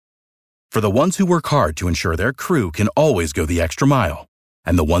For the ones who work hard to ensure their crew can always go the extra mile,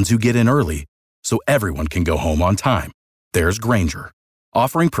 and the ones who get in early so everyone can go home on time, there's Grainger,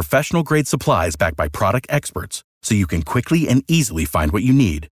 offering professional-grade supplies backed by product experts so you can quickly and easily find what you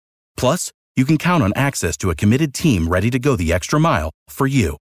need. Plus, you can count on access to a committed team ready to go the extra mile for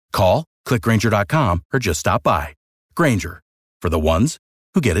you. Call, click Grainger.com, or just stop by. Grainger, for the ones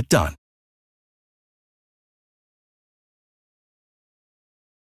who get it done.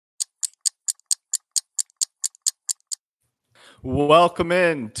 Welcome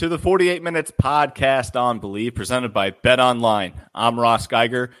in to the 48 Minutes podcast on Believe, presented by Bet Online. I'm Ross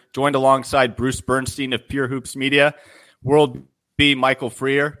Geiger, joined alongside Bruce Bernstein of Pure Hoops Media, World B. Michael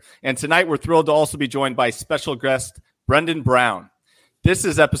Freer, and tonight we're thrilled to also be joined by special guest Brendan Brown. This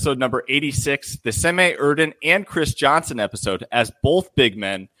is episode number 86, the Semi Erden and Chris Johnson episode, as both big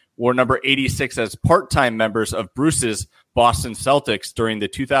men wore number 86 as part-time members of Bruce's Boston Celtics during the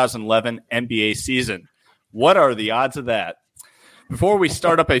 2011 NBA season. What are the odds of that? Before we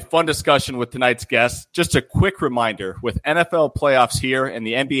start up a fun discussion with tonight's guests, just a quick reminder, with NFL playoffs here and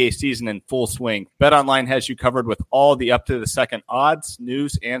the NBA season in full swing, BetOnline has you covered with all the up-to-the-second odds,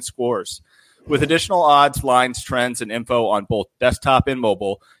 news, and scores. With additional odds, lines, trends, and info on both desktop and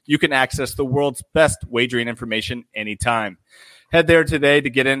mobile, you can access the world's best wagering information anytime. Head there today to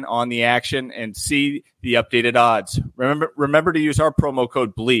get in on the action and see the updated odds. Remember to use our promo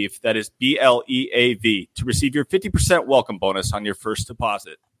code BELIEVE, that is BLEAV, to receive your 50% welcome bonus on your first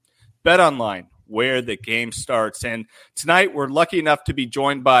deposit. Bet Online, where the game starts. And tonight we're lucky enough to be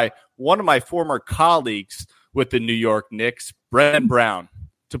joined by one of my former colleagues with the New York Knicks, Brendan Brown.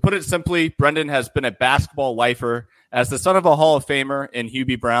 To put it simply, Brendan has been a basketball lifer as the son of a Hall of Famer in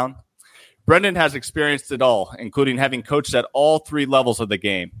Hubie Brown. Brendan has experienced it all, including having coached at all three levels of the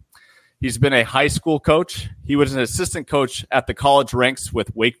game. He's been a high school coach. He was an assistant coach at the college ranks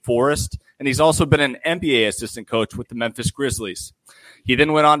with Wake Forest, and he's also been an NBA assistant coach with the Memphis Grizzlies. He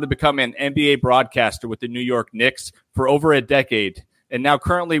then went on to become an NBA broadcaster with the New York Knicks for over a decade, and now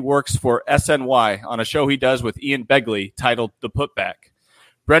currently works for SNY on a show he does with Ian Begley titled The Putback.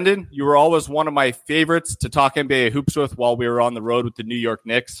 Brendan, you were always one of my favorites to talk NBA hoops with while we were on the road with the New York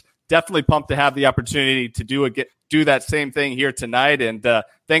Knicks. Definitely pumped to have the opportunity to do that same thing here tonight, and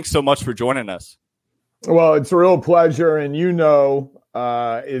thanks so much for joining us. Well, it's a real pleasure, and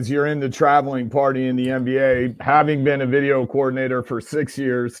as you're in the traveling party in the NBA, having been a video coordinator for 6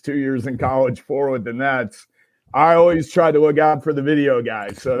 years, 2 years in college, 4 with the Nets, I always try to look out for the video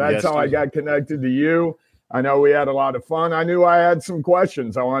guys. So that's how I got connected to you. I know we had a lot of fun. I knew I had some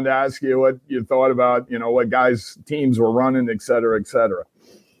questions. I wanted to ask you what you thought about, what guys' teams were running, et cetera, et cetera.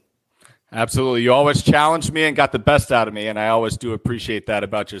 Absolutely. You always challenged me and got the best out of me, and I always do appreciate that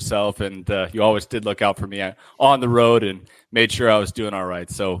about yourself, and you always did look out for me on the road and made sure I was doing all right,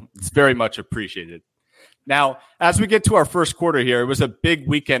 so it's very much appreciated. Now, as we get to our first quarter here, it was a big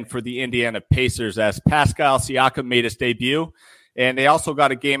weekend for the Indiana Pacers as Pascal Siakam made his debut, and they also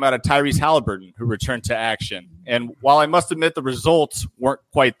got a game out of Tyrese Haliburton, who returned to action. And while I must admit the results weren't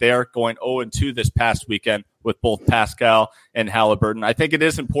quite there, going 0-2 this past weekend with both Pascal and Haliburton, I think it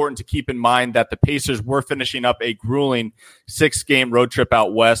is important to keep in mind that the Pacers were finishing up a grueling 6-game road trip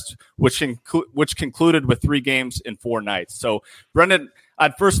out west, which concluded with 3 games in 4 nights. So, Brendan,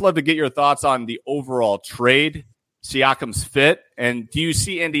 I'd first love to get your thoughts on the overall trade, Siakam's fit, and do you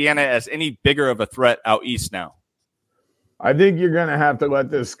see Indiana as any bigger of a threat out east now? I think you're going to have to let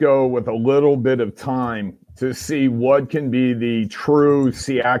this go with a little bit of time to see what can be the true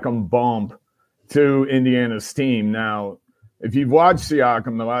Siakam bump to Indiana's team. Now, if you've watched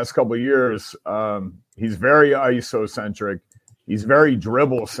Siakam the last couple of years, he's very iso-centric. He's very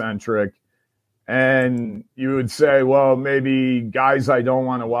dribble-centric. And you would say, well, maybe guys I don't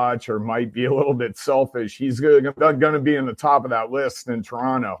want to watch or might be a little bit selfish. He's going to be in the top of that list in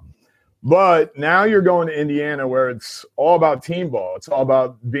Toronto. But now you're going to Indiana where it's all about team ball. It's all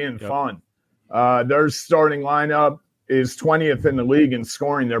about being fun. Their starting lineup is 20th in the league in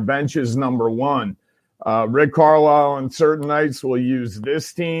scoring. Their bench is number 1. Rick Carlisle on certain nights will use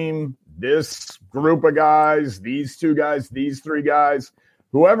this team, this group of guys, these 2 guys, these 3 guys,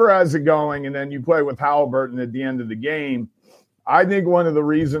 whoever has it going, and then you play with Haliburton at the end of the game. I think one of the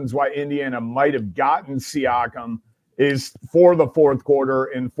reasons why Indiana might have gotten Siakam is for the fourth quarter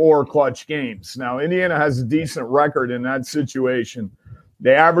in 4 clutch games. Now, Indiana has a decent record in that situation.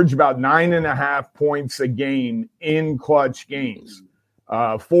 They average about 9.5 points a game in clutch games.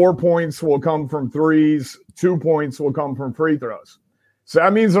 4 points will come from threes. 2 points will come from free throws. So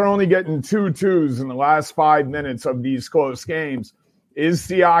that means they're only getting 2 twos in the last 5 minutes of these close games. Is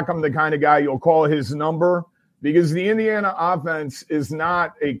Siakam the kind of guy you'll call his number because the Indiana offense is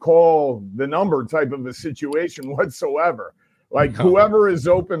not a call the number type of a situation whatsoever. Like whoever is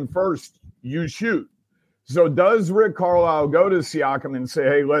open first, you shoot. So does Rick Carlisle go to Siakam and say,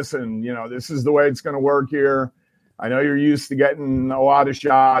 hey, listen, this is the way it's going to work here. I know you're used to getting a lot of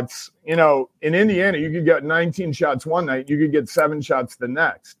shots. In Indiana, you could get 19 shots one night. You could get 7 shots the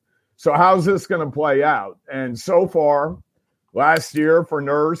next. So how's this going to play out? And so far, last year for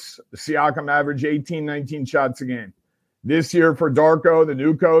Nurse, Siakam averaged 18, 19 shots a game. This year for Darko, the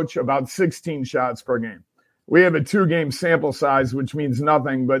new coach, about 16 shots per game. We have a 2-game sample size, which means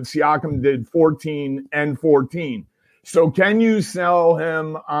nothing, but Siakam did 14 and 14. So can you sell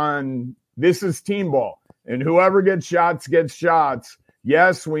him on this is team ball, and whoever gets shots gets shots?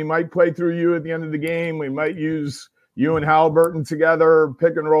 Yes, we might play through you at the end of the game. We might use you and Haliburton together,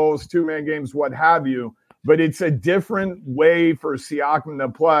 pick and rolls, 2-man games, what have you. But it's a different way for Siakam to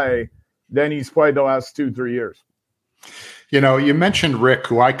play than he's played the last 2-3 years. You mentioned Rick,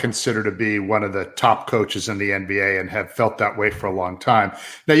 who I consider to be one of the top coaches in the NBA and have felt that way for a long time.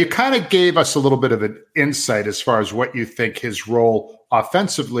 Now, you kind of gave us a little bit of an insight as far as what you think his role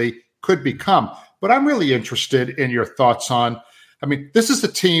offensively could become. But I'm really interested in your thoughts on, this is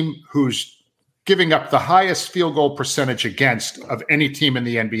a team who's giving up the highest field goal percentage against of any team in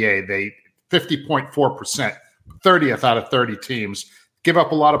the NBA. They 50.4%, 30th out of 30 teams. Give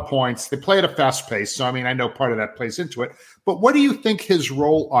up a lot of points. They play at a fast pace. So, I know part of that plays into it. But what do you think his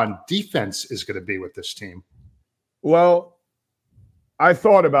role on defense is going to be with this team? Well, I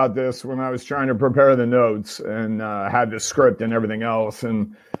thought about this when I was trying to prepare the notes and had the script and everything else.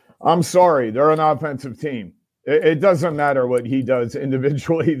 And I'm sorry, they're an offensive team. It doesn't matter what he does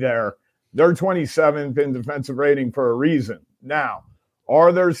individually there. They're 27th in defensive rating for a reason. Now,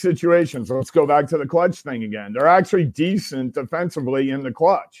 are there situations? Let's go back to the clutch thing again. They're actually decent defensively in the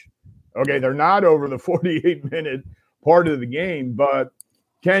clutch. Okay, they're not over the 48-minute part of the game, but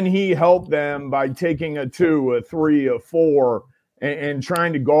can he help them by taking a 2, a 3, a 4, and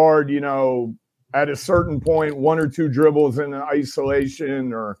trying to guard, at a certain point, 1 or 2 dribbles in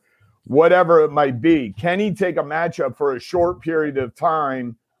isolation or whatever it might be? Can he take a matchup for a short period of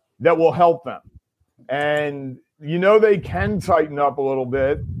time that will help them? And they can tighten up a little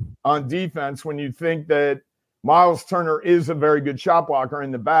bit on defense when you think that Miles Turner is a very good shot blocker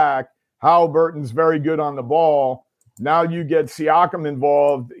in the back. Haliburton's very good on the ball. Now you get Siakam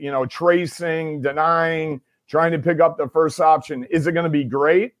involved, tracing, denying, trying to pick up the first option. Is it going to be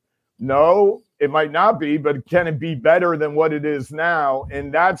great? No, it might not be, but can it be better than what it is now?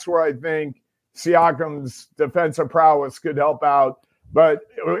 And that's where I think Siakam's defensive prowess could help out. But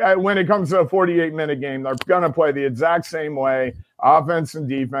when it comes to a 48-minute game, they're going to play the exact same way, offense and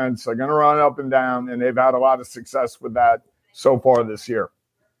defense. They're going to run up and down, and they've had a lot of success with that so far this year.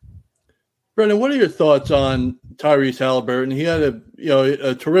 Brendan, what are your thoughts on Tyrese Haliburton? He had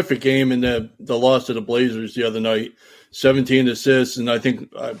a terrific game in the loss to the Blazers the other night, 17 assists, and I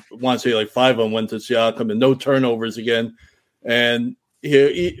think I want to say like 5 of them went to Siakam, and no turnovers again. And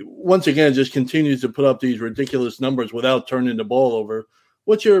he once again just continues to put up these ridiculous numbers without turning the ball over.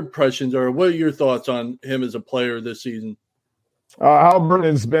 What's your impressions, or what are your thoughts on him as a player this season?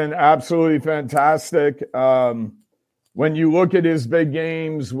 Haliburton's been absolutely fantastic. When you look at his big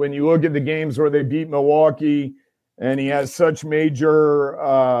games, when you look at the games where they beat Milwaukee, and he has such major,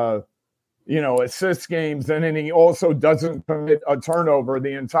 assist games, and then he also doesn't commit a turnover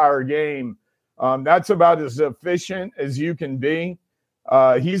the entire game. That's about as efficient as you can be.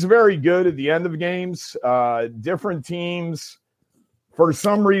 He's very good at the end of games. Different teams, for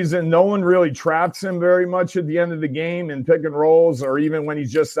some reason, no one really traps him very much at the end of the game in pick and rolls, or even when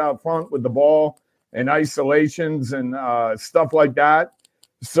he's just out front with the ball and isolations and stuff like that.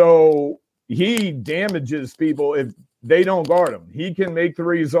 So he damages people if they don't guard him. He can make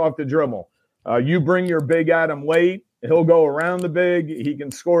threes off the dribble. You bring your big at him late, he'll go around the big. He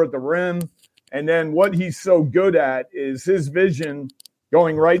can score at the rim. And then what he's so good at is his vision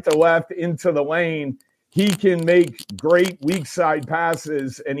going right to left into the lane. He can make great weak side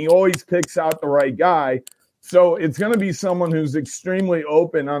passes, and he always picks out the right guy. So it's going to be someone who's extremely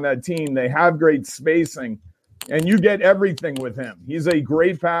open on that team. They have great spacing, and you get everything with him. He's a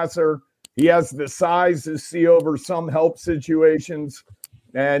great passer. He has the size to see over some help situations.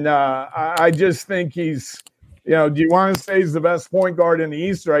 And I just think he's, do you want to say he's the best point guard in the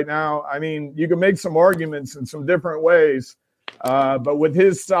East right now? I mean, you can make some arguments in some different ways. But with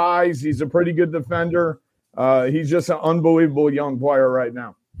his size, he's a pretty good defender. He's just an unbelievable young player right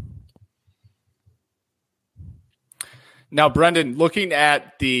now. Now, Brendan, looking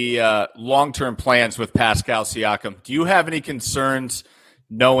at the long-term plans with Pascal Siakam, do you have any concerns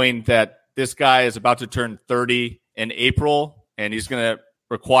knowing that this guy is about to turn 30 in April, and he's going to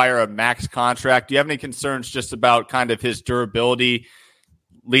require a max contract. Do you have any concerns just about kind of his durability,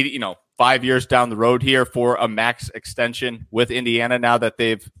 5 years down the road here for a max extension with Indiana now that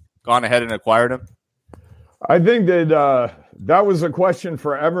they've gone ahead and acquired him? I think that that was a question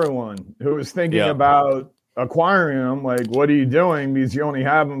for everyone who was thinking about acquiring him. Like, what are you doing? Because you only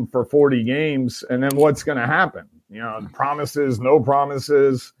have him for 40 games, and then what's going to happen? Promises, no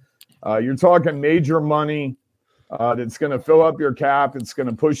promises. You're talking major money that's going to fill up your cap. It's going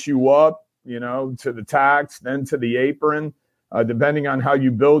to push you up, to the tax, then to the apron, depending on how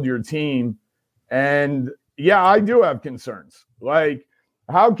you build your team. And, yeah, I do have concerns. Like,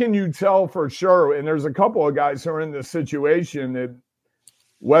 how can you tell for sure? And there's a couple of guys who are in this situation that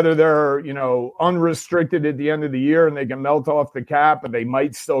whether they're, unrestricted at the end of the year and they can melt off the cap, but they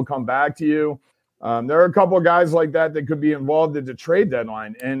might still come back to you. There are a couple of guys like that could be involved at the trade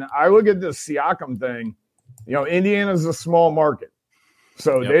deadline. And I look at this Siakam thing, Indiana's a small market.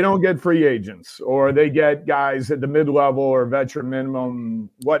 So they don't get free agents, or they get guys at the mid-level or veteran minimum,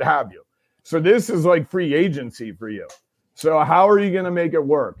 what have you. So this is like free agency for you. So how are you going to make it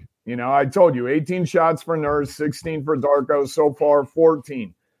work? I told you 18 shots for Nurse, 16 for Darko, so far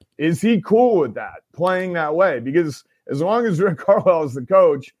 14. Is he cool with that, playing that way? Because as long as Rick Carlisle is the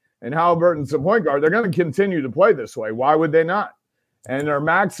coach and Haliburton's the point guard, they're going to continue to play this way. Why would they not? And they're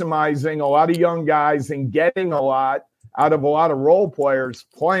maximizing a lot of young guys and getting a lot out of a lot of role players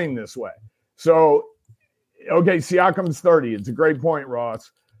playing this way. So, okay, Siakam's 30. It's a great point,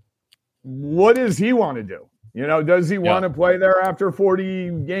 Ross. What does he want to do? Does he want to play there after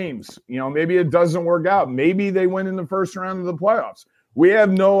 40 games? Maybe it doesn't work out. Maybe they win in the first round of the playoffs. We have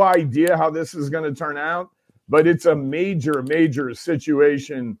no idea how this is going to turn out, but it's a major, major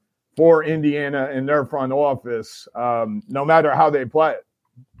situation for Indiana and their front office, no matter how they play it.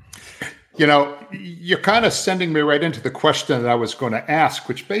 You're kind of sending me right into the question that I was going to ask,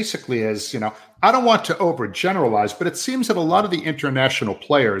 which basically is, I don't want to overgeneralize, but it seems that a lot of the international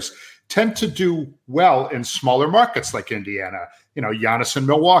players tend to do well in smaller markets like Indiana. Giannis in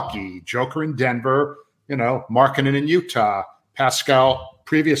Milwaukee, Joker in Denver, Markkanen in Utah, Pascal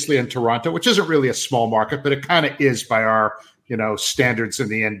previously in Toronto, which isn't really a small market, but it kind of is by our, standards in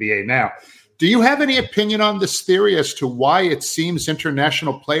the NBA now. Do you have any opinion on this theory as to why it seems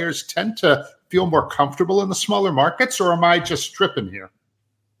international players tend to feel more comfortable in the smaller markets, or am I just tripping here?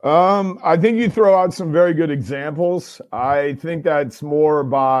 I think you throw out some very good examples. I think that's more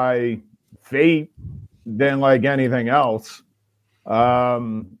by fate than like anything else. I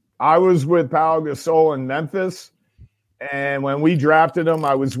was with Pau Gasol in Memphis, and when we drafted him,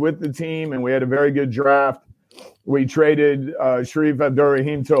 I was with the team, and we had a very good draft. We traded Sharif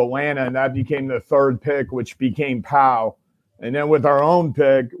Abdurrahim to Atlanta, and that became the third pick, which became Pau. And then with our own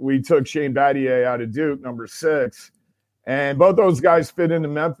pick, we took Shane Battier out of Duke, number 6. And both those guys fit into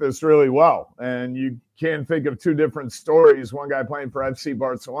Memphis really well. And you can't think of two different stories, one guy playing for FC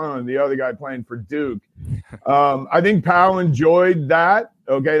Barcelona and the other guy playing for Duke. I think Pau enjoyed that.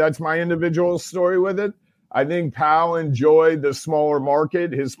 Okay, that's my individual story with it. I think Pau enjoyed the smaller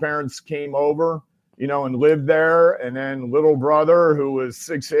market. His parents came over, and lived there. And then little brother, who was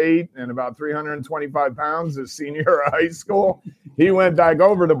 6'8" and about 325 pounds, his senior year of high school, he went back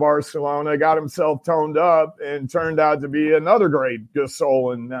over to Barcelona, got himself toned up, and turned out to be another great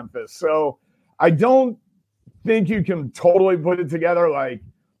Gasol in Memphis. So I don't think you can totally put it together like,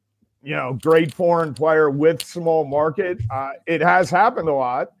 great foreign player with small market. It has happened a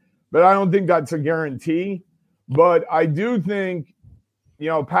lot, but I don't think that's a guarantee. But I do think,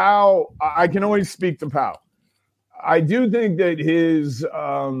 Pau, I can only speak to Pau. I do think that his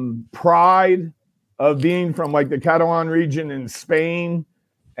pride of being from like the Catalan region in Spain,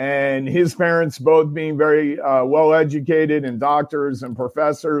 and his parents both being very well-educated and doctors and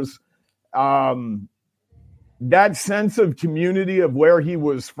professors, that sense of community of where he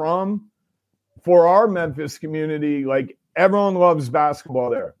was from, for our Memphis community, like everyone loves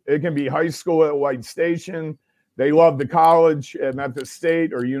basketball there. It can be high school at White Station. They love the college at Memphis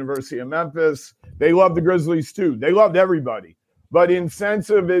State or University of Memphis. They love the Grizzlies too. They loved everybody. But in sense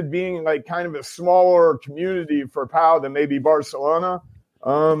of it being like kind of a smaller community for Pau than maybe Barcelona,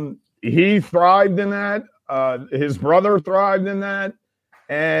 he thrived in that. His brother thrived in that.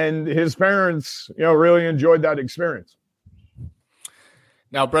 And his parents, really enjoyed that experience.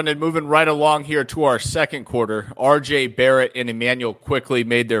 Now, Brendan, moving right along here to our second quarter, RJ Barrett and Immanuel Quickley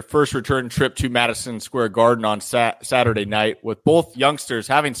made their first return trip to Madison Square Garden on Saturday night, with both youngsters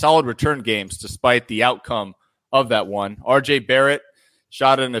having solid return games despite the outcome of that one. RJ Barrett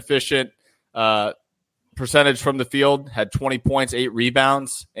shot an efficient percentage from the field, had 20 points, 8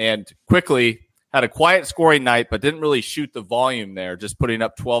 rebounds, and Quickley had a quiet scoring night, but didn't really shoot the volume there, just putting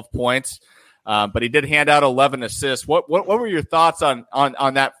up 12 points. But he did hand out 11 assists. What were your thoughts on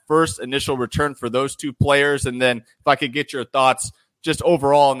that first initial return for those two players? And then if I could get your thoughts just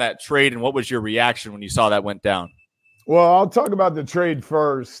overall in that trade, and what was your reaction when you saw that went down? Well, I'll talk about the trade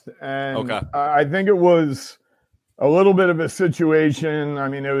first. And okay. I think it was a little bit of a situation. I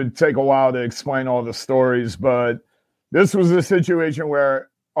mean, it would take a while to explain all the stories, but this was a situation where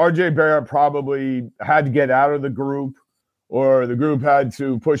RJ Barrett probably had to get out of the group, or the group had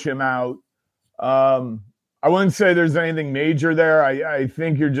to push him out. I wouldn't say there's anything major there. I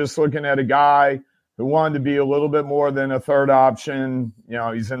think you're just looking at a guy who wanted to be a little bit more than a third option. You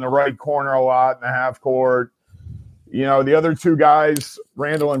know, he's in the right corner a lot in the half court. You know, the other two guys,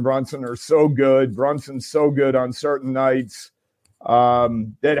 Randle and Brunson, are so good. Brunson's so good on certain nights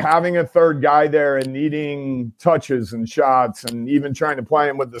that having a third guy there and needing touches and shots and even trying to play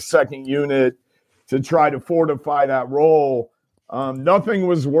him with the second unit to try to fortify that role, nothing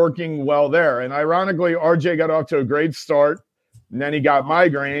was working well there. And ironically, RJ got off to a great start, and then he got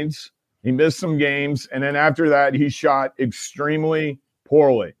migraines. He missed some games, and then after that, he shot extremely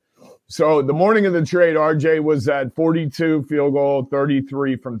poorly. So the morning of the trade, RJ was at 42 field goal,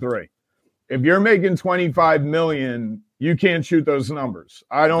 33 from three. If you're making $25 million, you can't shoot those numbers.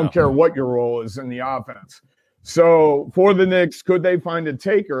 I don't care what your role is in the offense. So for the Knicks, could they find a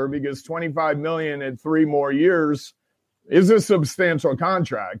taker? Because $25 million at 3 more years is a substantial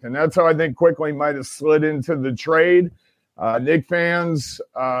contract. And that's how I think Quickley might have slid into the trade. Knicks fans,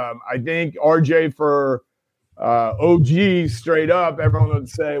 I think RJ for OG straight up, everyone would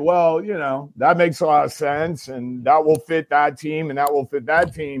say, well, you know, that makes a lot of sense, and that will fit that team, and that will fit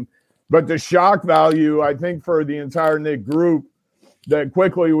that team. But the shock value, I think, for the entire Knicks group, that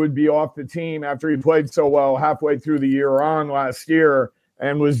Quickley would be off the team after he played so well halfway through the year on last year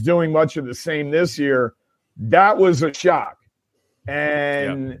and was doing much of the same this year, that was a shock.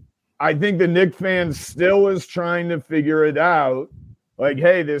 And I think the Knicks fan still is trying to figure it out. Like,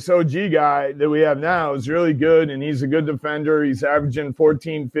 hey, this OG guy that we have now is really good, and he's a good defender. He's averaging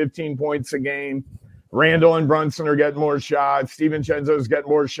 14, 15 points a game. Randle and Brunson are getting more shots. DiVincenzo's getting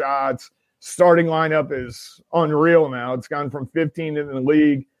more shots. Starting lineup is unreal now. It's gone from 15 in the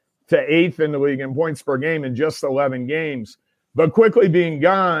league to 8th in the league in points per game in just 11 games. But Quickley being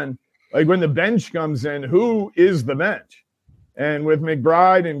gone, like when the bench comes in, who is the bench? And with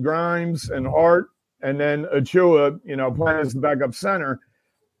McBride and Grimes and Hart and then Achua, you know, playing as the backup center,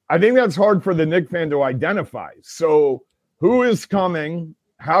 I think that's hard for the Knicks fan to identify. So who is coming?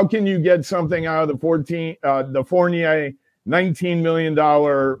 How can you get something out of the Fournier $19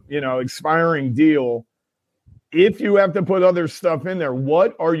 million, you know, expiring deal? If you have to put other stuff in there,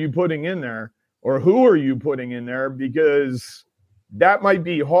 what are you putting in there, or who are you putting in there? Because that might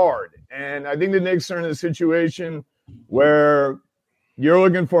be hard. And I think the Knicks are in a situation where you're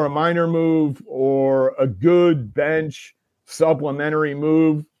looking for a minor move or a good bench supplementary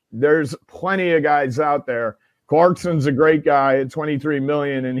move. There's plenty of guys out there. Clarkson's a great guy at $23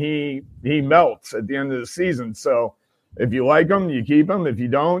 million, and he melts at the end of the season. So if you like him, you keep him. If you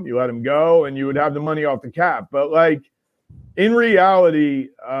don't, you let him go, and you would have the money off the cap. But, like, in reality,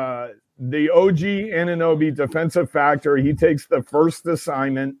 the OG Anunoby defensive factor, he takes the first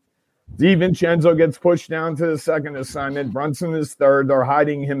assignment. DiVincenzo gets pushed down to the second assignment. Brunson is third. They're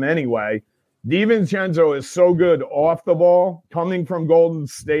hiding him anyway. DiVincenzo is so good off the ball, coming from Golden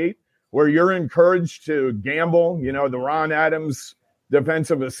State, where you're encouraged to gamble, you know, the Ron Adams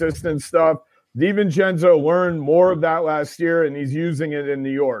defensive assistant stuff. DiVincenzo learned more of that last year, and he's using it in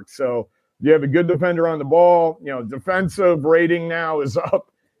New York. So you have a good defender on the ball. You know, defensive rating now is up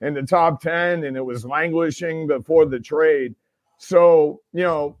in the top 10, and it was languishing before the trade. So, you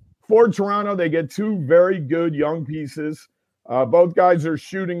know, for Toronto, they get 2 very good young pieces. Both guys are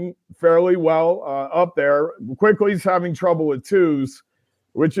shooting fairly well up there. Quickley's having trouble with twos,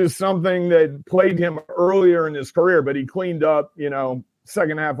 which is something that plagued him earlier in his career, but he cleaned up, you know,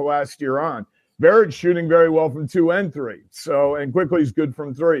 second half of last year on. Barrett's shooting very well from 2 and 3. So, and Quickley's good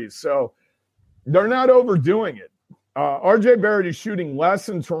from 3. So they're not overdoing it. RJ Barrett is shooting less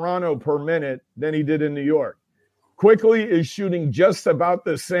in Toronto per minute than he did in New York. Quickley is shooting just about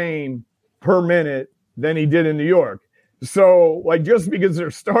the same per minute than he did in New York. So, like, just because they're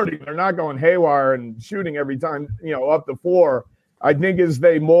starting, they're not going haywire and shooting every time, you know, up the floor. I think as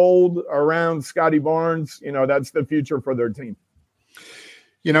they mold around Scotty Barnes, you know, that's the future for their team.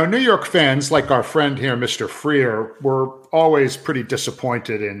 New York fans, like our friend here, Mr. Freer, were always pretty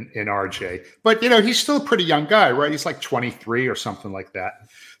disappointed in RJ. But, he's still a pretty young guy, right? He's like 23 or something like that.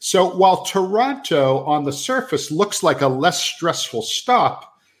 So while Toronto on the surface looks like a less stressful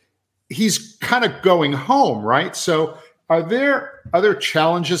stop, he's kind of going home, right? So are there other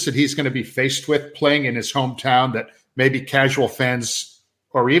challenges that he's going to be faced with playing in his hometown that maybe casual fans,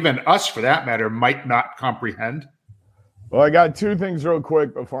 or even us for that matter, might not comprehend? Well, I got two things real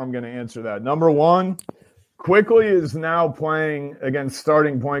quick before I'm going to answer that. Number one, Quickley is now playing against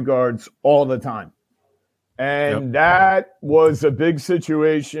starting point guards all the time. And that was a big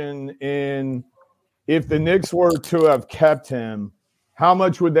situation in if the Knicks were to have kept him, how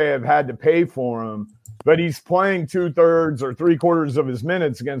much would they have had to pay for him? But he's playing 2/3 or 3/4 of his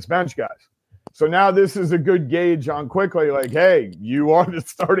minutes against bench guys. So now this is a good gauge on Quickley, like, hey, you are the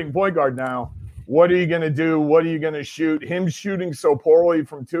starting point guard now. What are you going to do? What are you going to shoot? Him shooting so poorly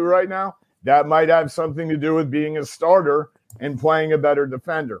from 2 right now, that might have something to do with being a starter and playing a better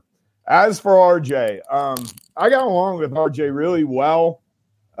defender. As for RJ, I got along with RJ really well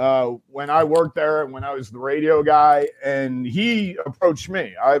when I worked there and when I was the radio guy, and he approached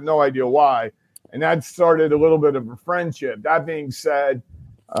me. I have no idea why, and that started a little bit of a friendship. That being said,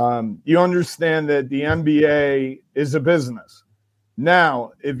 you understand that the NBA is a business.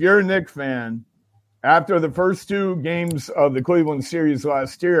 Now, if you're a Knicks fan, after the first 2 games of the Cleveland series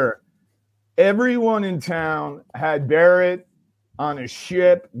last year, everyone in town had Barrett on a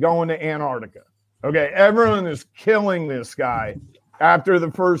ship going to Antarctica. Okay, everyone is killing this guy after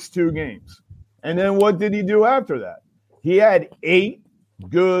the first 2 games. And then what did he do after that? He had 8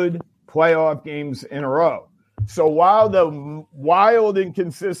 good playoff games in a row. So while the wild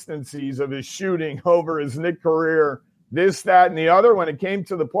inconsistencies of his shooting over his Knicks career, this, that, and the other, when it came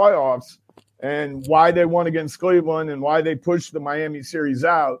to the playoffs and why they won against Cleveland and why they pushed the Miami series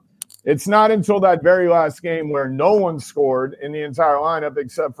out, it's not until that very last game where no one scored in the entire lineup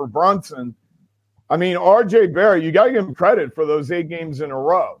except for Brunson. I mean, RJ Barrett, you got to give him credit for those 8 games in a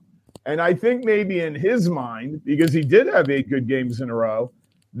row. And I think maybe in his mind, because he did have 8 good games in a row,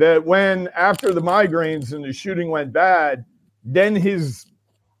 that when after the migraines and the shooting went bad, then his,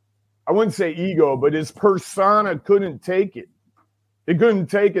 I wouldn't say ego, but his persona couldn't take it. It couldn't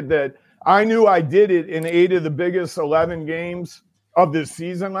take it that I knew I did it in 8 of the biggest 11 games of this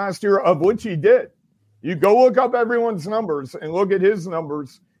season last year, of which he did. You go look up everyone's numbers and look at his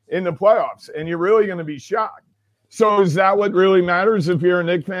numbers in the playoffs, and you're really going to be shocked. So is that what really matters if you're a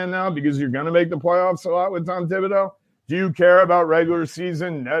Knicks fan now, because you're going to make the playoffs a lot with Tom Thibodeau? Do you care about regular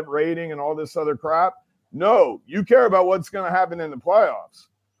season, net rating, and all this other crap? No, you care about what's going to happen in the playoffs.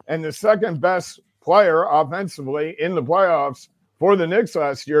 And the second best player offensively in the playoffs for the Knicks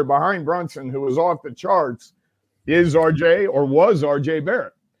last year, behind Brunson, who was off the charts, is RJ, or was RJ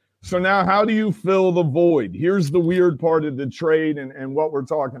Barrett. So now how do you fill the void? Here's the weird part of the trade and what we're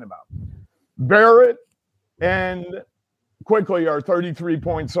talking about. Barrett and Quickley are 33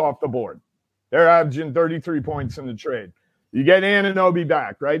 points off the board. They're averaging 33 points in the trade. You get Anunoby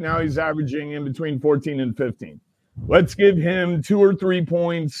back. Right now he's averaging in between 14 and 15. Let's give him 2 or 3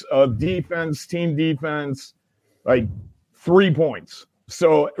 points of defense, team defense, like 3 points.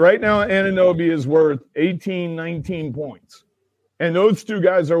 So right now Anunoby is worth 18, 19 points. And those 2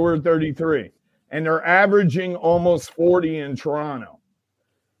 guys are worth 33. And they're averaging almost 40 in Toronto.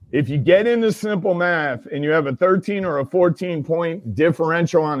 If you get into simple math and you have a 13 or a 14-point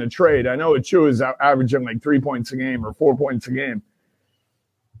differential on a trade, I know Achua is averaging like 3 points a game or 4 points a game.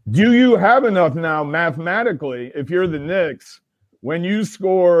 Do you have enough now mathematically, if you're the Knicks, when you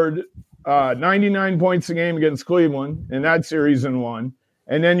scored 99 points a game against Cleveland in that series and won,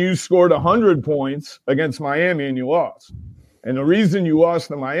 and then you scored 100 points against Miami and you lost? And the reason you lost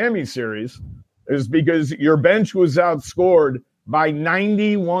the Miami series is because your bench was outscored by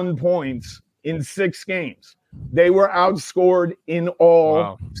 91 points in 6 games. They were outscored in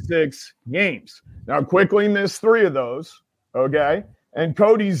all 6 games. Now, Quickley missed 3 of those, okay? And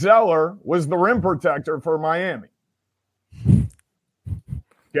Cody Zeller was the rim protector for Miami.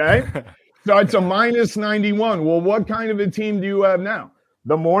 Okay? So it's a minus 91. Well, what kind of a team do you have now?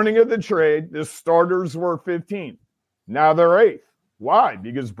 The morning of the trade, the starters were 15. Now they're 8th. Why?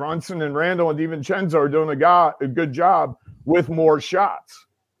 Because Brunson and Randle and DiVincenzo are doing a good job with more shots.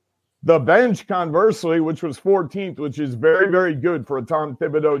 The bench, conversely, which was 14th, which is very, very good for a Tom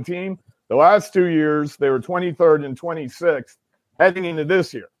Thibodeau team. The last 2 years, they were 23rd and 26th heading into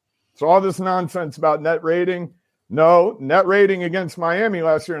this year. So all this nonsense about net rating, no, net rating against Miami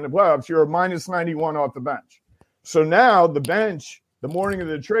last year in the playoffs, you're a minus 91 off the bench. So now the bench, the morning of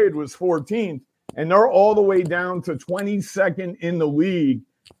the trade, was 14th, and they're all the way down to 22nd in the league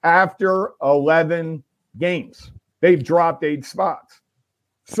after 11 games. They've dropped 8 spots.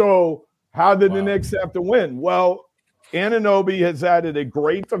 So how did the Knicks have to win? Well, Anunoby has added a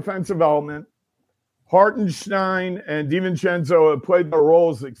great defensive element. Hartenstein and DiVincenzo have played their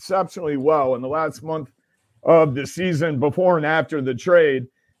roles exceptionally well in the last month of the season before and after the trade.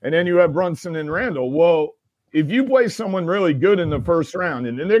 And then you have Brunson and Randle. Well, if you play someone really good in the first round,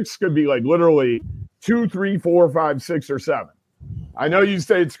 and the Knicks could be like literally 2, 3, 4, 5, 6, or 7. I know you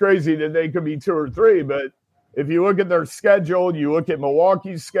say it's crazy that they could be 2 or 3, but if you look at their schedule, you look at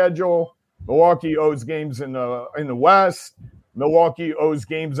Milwaukee's schedule. Milwaukee owes games in the West. Milwaukee owes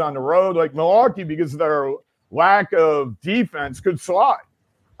games on the road. Like Milwaukee, because of their lack of defense, could slide.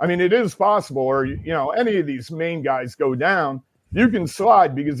 I mean, it is possible, or, any of these main guys go down, you can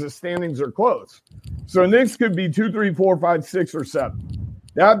slide because the standings are close. So Knicks could be 2, 3, 4, 5, 6, or 7.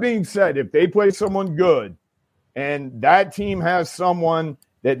 That being said, if they play someone good and that team has someone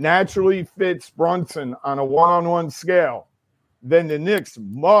that naturally fits Brunson on a one-on-one scale, then the Knicks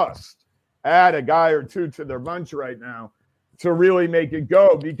must add a guy or two to their bunch right now to really make it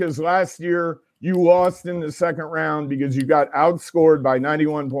go, because last year you lost in the second round because you got outscored by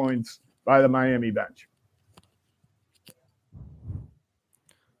 91 points by the Miami bench.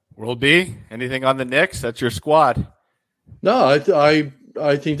 World B, anything on the Knicks? That's your squad. No,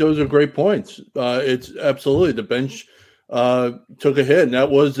 I think those are great points. It's absolutely the bench took a hit, and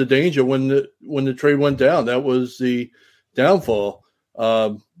that was the danger when the trade went down. That was the downfall.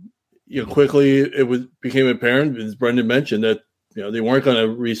 Quickly it became apparent, as Brendan mentioned, that they weren't going to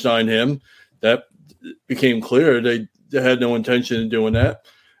re-sign him. That became clear. They had no intention of doing that,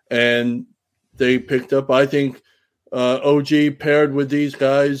 and they picked up. I think OG paired with these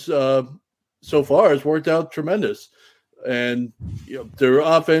guys so far has worked out tremendous, and their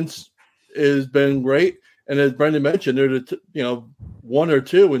offense has been great. And as Brendan mentioned, they're 1 or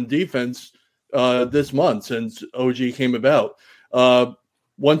 2 in defense this month since OG came about.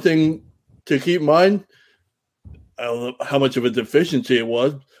 One thing to keep in mind, I don't know how much of a deficiency it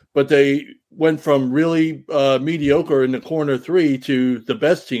was, but they went from really mediocre in the corner 3 to the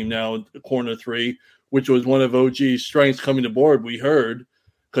best team now in the corner 3, which was one of OG's strengths coming aboard, we heard,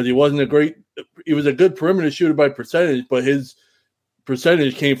 because he was a good perimeter shooter by percentage, but his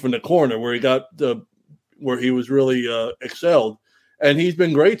percentage came from the corner where he was really excelled. And he's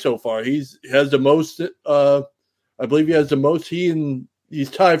been great so far. He has the most, I believe he has the most, he's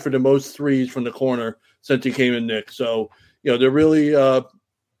tied for the most threes from the corner since he came in Knicks. So, they're really,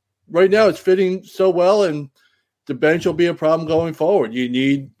 right now it's fitting so well, and the bench will be a problem going forward. You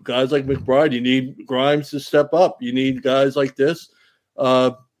need guys like McBride. You need Grimes to step up. You need guys like this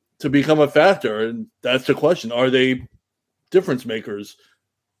to become a factor. And that's the question. Are they difference makers?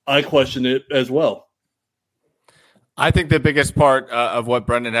 I question it as well. I think the biggest part of what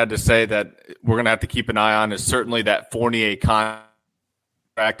Brendan had to say that we're going to have to keep an eye on is certainly that Fournier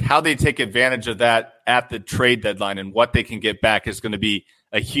contract, how they take advantage of that at the trade deadline and what they can get back is going to be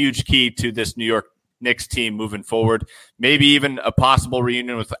a huge key to this New York Knicks team moving forward. Maybe even a possible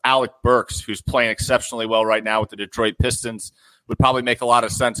reunion with Alec Burks, who's playing exceptionally well right now with the Detroit Pistons, would probably make a lot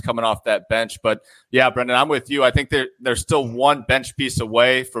of sense coming off that bench. But yeah, Brendan, I'm with you. I think they're still one bench piece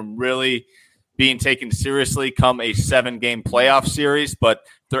away from really being taken seriously come a 7-game playoff series, but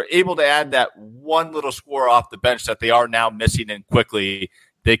they're able to add that one little scorer off the bench that they are now missing in Quickley.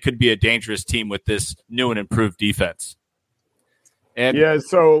 They could be a dangerous team with this new and improved defense. And yeah,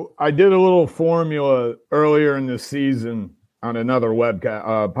 so I did a little formula earlier in the season on another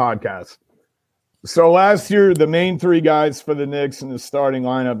podcast. So last year, the main 3 guys for the Knicks in the starting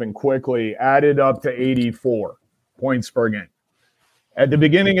lineup and Quickley added up to 84 points per game. At the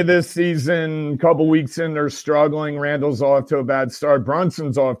beginning of this season, a couple weeks in, they're struggling. Randall's off to a bad start.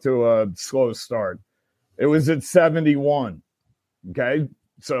 Brunson's off to a slow start. It was at 71. Okay,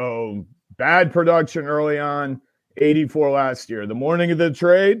 so bad production early on, 84 last year. The morning of the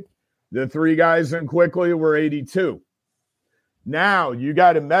trade, the 3 guys in Quickley were 82. Now you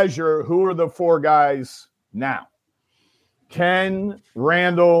got to measure who are the 4 guys now. Ken,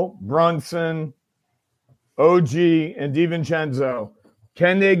 Randle, Brunson, OG, and DiVincenzo.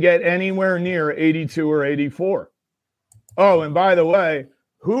 Can they get anywhere near 82 or 84? Oh, and by the way,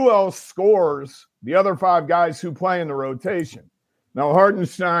 who else scores the other 5 guys who play in the rotation? Now,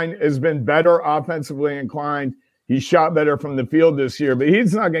 Hartenstein has been better offensively inclined. He shot better from the field this year, but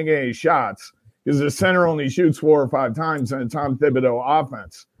he's not going to get any shots because the center only shoots 4 or 5 times in a Tom Thibodeau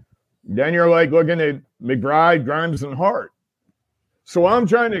offense. Then you're looking at McBride, Grimes, and Hart. So what I'm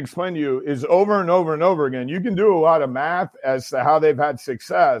trying to explain to you is over and over and over again, you can do a lot of math as to how they've had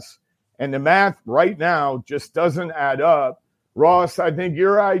success, and the math right now just doesn't add up Ross, I think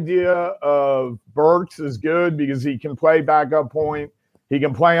your idea of Burks is good because he can play backup point. He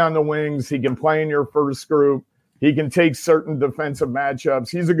can play on the wings. He can play in your first group. He can take certain defensive matchups.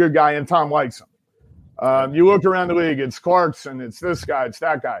 He's a good guy, and Tom likes him. You look around the league, it's Clarkson, it's this guy, it's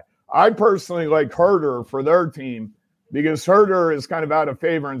that guy. I personally like Herter for their team because Herter is kind of out of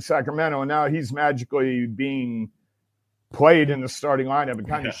favor in Sacramento, and now he's magically being played in the starting lineup and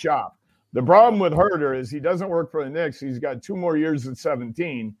kind of shocked. The problem with Herter is he doesn't work for the Knicks. He's got 2 more years at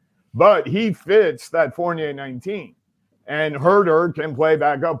 17, but he fits that Fournier 19. And Herter can play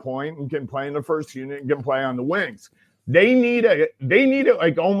backup point and can play in the first unit and can play on the wings. They need it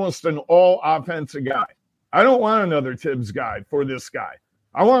like almost an all offensive guy. I don't want another Tibbs guy for this guy.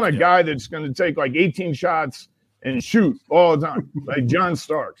 I want a guy that's going to take like 18 shots and shoot all the time, like John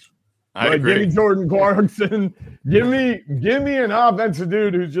Starks. Give me Jordan Clarkson. Give me an offensive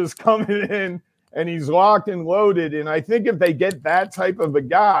dude who's just coming in and he's locked and loaded. And I think if they get that type of a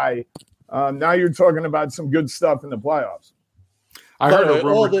guy, now you're talking about some good stuff in the playoffs. I heard a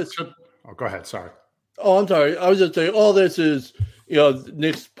rumor. Oh, go ahead. Sorry. Oh, I'm sorry. I was just saying all this is,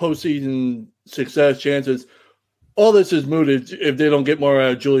 Knicks postseason success chances. All this is mooted if they don't get more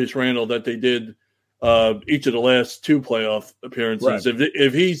out of Julius Randle that they did each of the last 2 playoff appearances.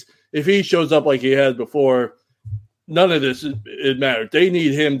 Right. If he shows up like he has before, none of this it matters. They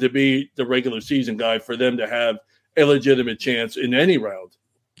need him to be the regular season guy for them to have a legitimate chance in any round.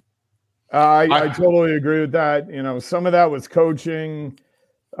 I totally agree with that. Some of that was coaching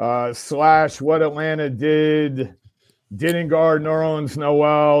 / what Atlanta didn't guard Nerlens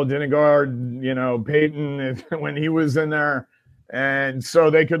Noel, didn't guard, Peyton when he was in there. And so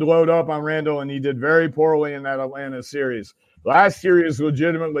they could load up on Randle, and he did very poorly in that Atlanta series. Last year is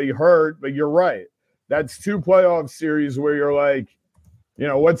legitimately hurt, but you're right. That's 2 playoff series where you're like,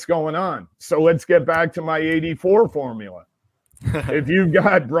 what's going on? So let's get back to my 84 formula. If you've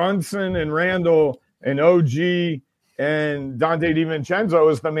got Brunson and Randle and OG and Dante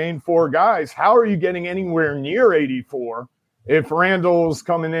DiVincenzo as the main 4 guys, how are you getting anywhere near 84 if Randle's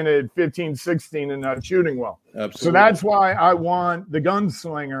coming in at 15, 16 and not shooting well? Absolutely. So that's why I want the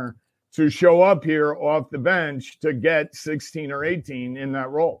gunslinger to show up here off the bench to get 16 or 18 in that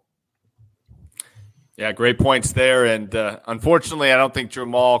role. Yeah, great points there. And unfortunately, I don't think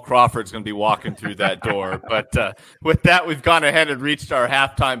Jamal Crawford's going to be walking through that door. But with that, we've gone ahead and reached our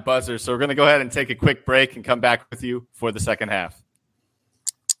halftime buzzer. So we're going to go ahead and take a quick break and come back with you for the second half.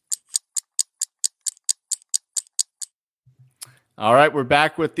 All right, we're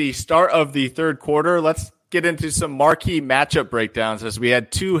back with the start of the third quarter. Let's get into some marquee matchup breakdowns as we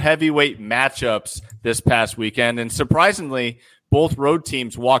had 2 heavyweight matchups this past weekend. And surprisingly, both road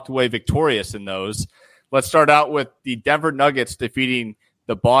teams walked away victorious in those. Let's start out with the Denver Nuggets defeating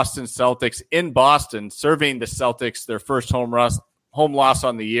the Boston Celtics in Boston, serving the Celtics their first home loss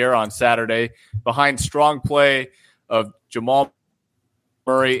on the year on Saturday behind strong play of Jamal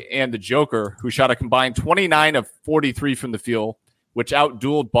Murray and the Joker, who shot a combined 29 of 43 from the field, which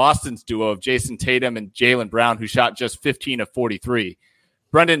outdueled Boston's duo of Jason Tatum and Jaylen Brown, who shot just 15 of 43.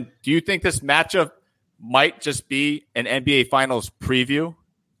 Brendan, do you think this matchup might just be an NBA Finals preview?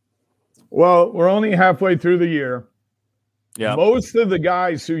 Well, we're only halfway through the year. Yeah. Most of the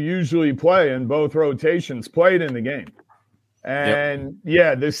guys who usually play in both rotations played in the game. And,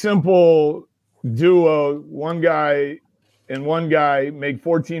 the simple duo, one guy and one guy make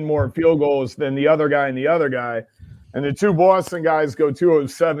 14 more field goals than the other guy and the other guy. And the 2 Boston guys go 2 of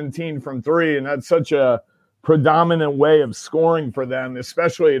 17 from 3, and that's such a predominant way of scoring for them,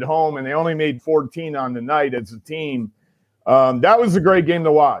 especially at home, and they only made 14 on the night as a team. That was a great game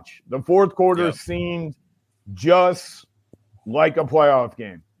to watch. The fourth quarter seemed just like a playoff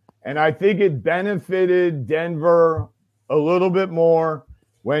game, and I think it benefited Denver a little bit more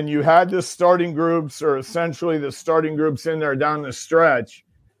when you had the starting groups, or essentially the starting groups in there down the stretch.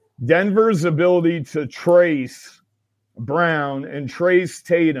 Denver's ability to trace Brown and trace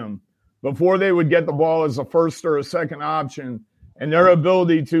Tatum before they would get the ball as a first or a second option, and their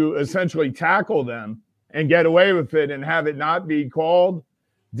ability to essentially tackle them and get away with it and have it not be called.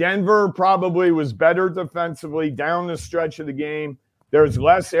 Denver probably was better defensively down the stretch of the game. There's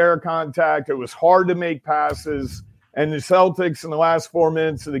less air contact. It was hard to make passes. And the Celtics in the last 4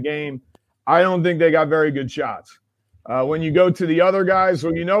 minutes of the game, I don't think they got very good shots. When you go to the other guys,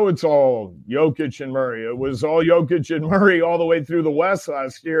 well, it's all Jokic and Murray. It was all Jokic and Murray all the way through the West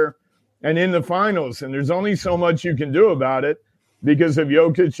last year and in the finals. And there's only so much you can do about it because of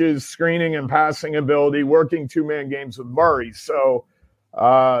Jokic's screening and passing ability, working 2-man games with Murray. So,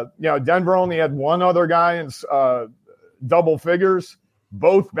 Denver only had 1 other guy in double figures.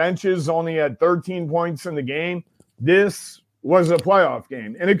 Both benches only had 13 points in the game. This was a playoff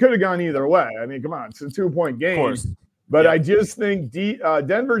game. And it could have gone either way. I mean, come on, it's a 2-point game. But I just think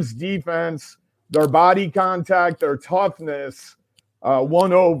Denver's defense, their body contact, their toughness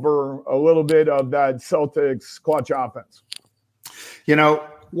won over a little bit of that Celtics clutch offense. You know,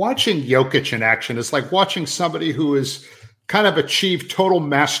 watching Jokic in action is like watching somebody who has kind of achieved total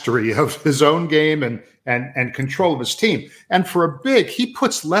mastery of his own game and control of his team. And for a big, he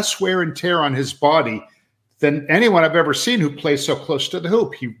puts less wear and tear on his body than anyone I've ever seen who plays so close to the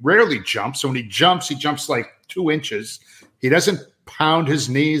hoop. He rarely jumps. So when he jumps like 2 inches. He doesn't pound his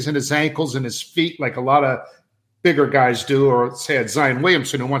knees and his ankles and his feet like a lot of bigger guys do, or say at Zion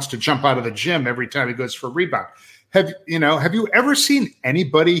Williamson, who wants to jump out of the gym every time he goes for a rebound. Have you ever seen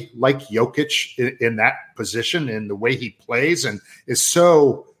anybody like Jokic in that position, in the way he plays, and is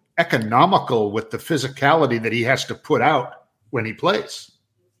so economical with the physicality that he has to put out when he plays?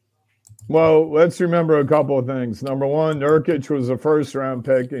 Well, let's remember a couple of things. Number one, Nurkic was a first-round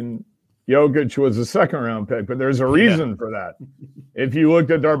pick and Jokic was a second-round pick, but there's a reason for that. If you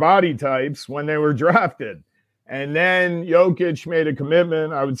looked at their body types when they were drafted, and then Jokic made a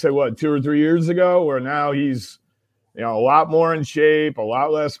commitment, I would say, 2 or 3 years ago, where now he's, a lot more in shape, a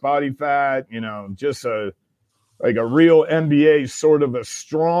lot less body fat, just a real NBA sort of a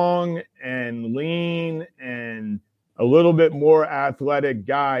strong and lean and a little bit more athletic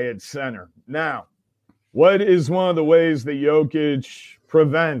guy at center. Now, what is one of the ways that Jokic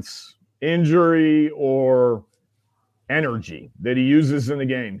prevents injury or energy that he uses in the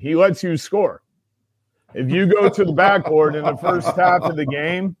game? He lets you score. If you go to the backboard in the first half of the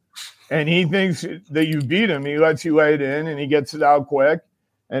game and he thinks that you beat him, he lets you lay it in and he gets it out quick,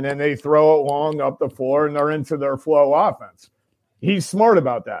 and then they throw it long up the floor and they're into their flow offense. He's smart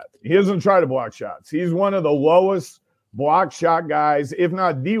about that. He doesn't try to block shots. He's one of the lowest block shot guys, if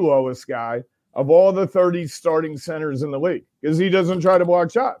not the lowest guy, of all the 30 starting centers in the league, because he doesn't try to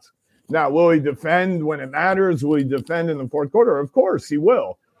block shots. Now, will he defend when it matters? Will he defend in the fourth quarter? Of course he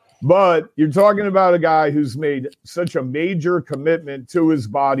will. But you're talking about a guy who's made such a major commitment to his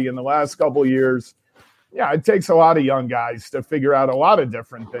body in the last couple of years. Yeah, it takes a lot of young guys to figure out a lot of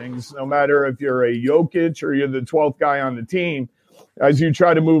different things, no matter if you're a Jokic or you're the 12th guy on the team, as you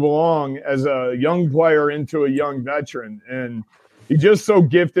try to move along as a young player into a young veteran. And he's just so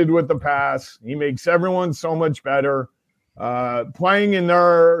gifted with the pass. He makes everyone so much better. Playing in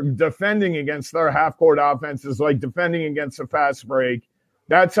their defending against their half-court offense is like defending against a fast break.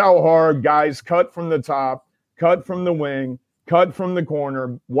 That's how hard guys cut from the top, cut from the wing, cut from the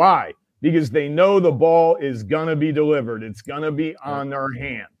corner. Why? Because they know the ball is going to be delivered. It's going to be on their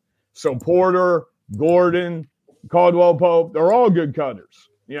hand. So Porter, Gordon, Caldwell Pope, they're all good cutters.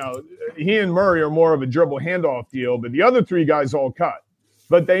 He and Murray are more of a dribble handoff deal, but the other three guys all cut.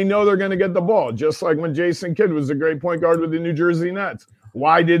 But they know they're going to get the ball, just like when Jason Kidd was a great point guard with the New Jersey Nets.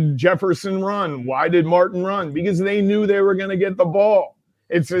 Why did Jefferson run? Why did Martin run? Because they knew they were going to get the ball.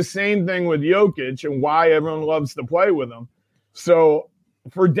 It's the same thing with Jokic and why everyone loves to play with him. So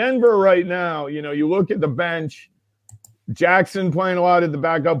for Denver right now, you look at the bench, Jackson playing a lot at the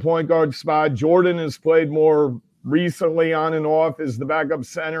backup point guard spot. Jordan has played more recently on and off as the backup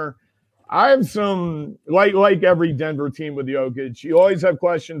center. I have some, like every Denver team with Jokic, you always have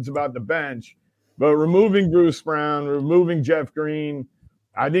questions about the bench, but removing Bruce Brown, removing Jeff Green,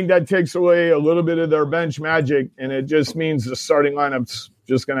 I think that takes away a little bit of their bench magic, and it just means the starting lineup's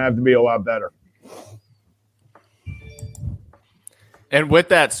just going to have to be a lot better. And with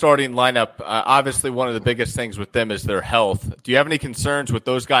that starting lineup, obviously one of the biggest things with them is their health. Do you have any concerns with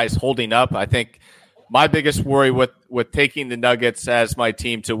those guys holding up? I think my biggest worry with taking the Nuggets as my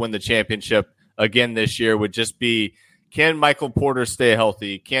team to win the championship again this year would just be, can Michael Porter stay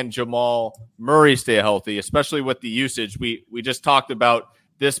healthy? Can Jamal Murray stay healthy, especially with the usage? We just talked about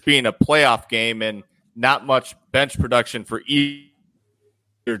this being a playoff game and not much bench production for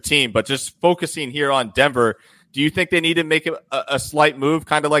either team, but just focusing here on Denver, do you think they need to make a slight move,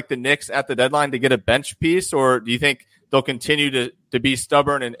 kind of like the Knicks at the deadline, to get a bench piece, or do you think they'll continue to be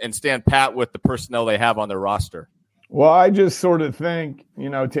stubborn and stand pat with the personnel they have on their roster? Well, I just sort of think,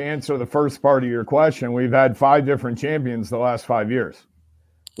 to answer the first part of your question, we've had 5 different champions the last 5 years.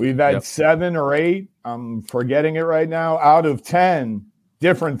 We've had 7 or 8, I'm forgetting it right now, out of 10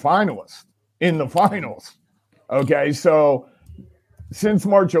 different finalists in the finals. Okay, so since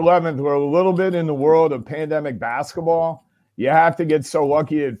March 11th, we're a little bit in the world of pandemic basketball. You have to get so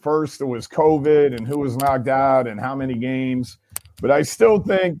lucky at first. It was COVID and who was knocked out and how many games. But I still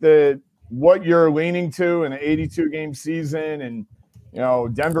think that what you're leaning to in an 82-game season,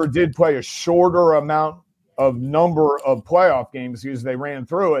 and, Denver did play a shorter number of playoff games because they ran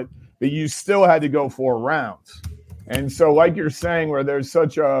through it, but you still had to go 4 rounds. And so, like you're saying, where there's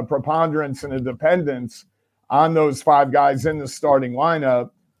such a preponderance and a dependence on those 5 guys in the starting lineup,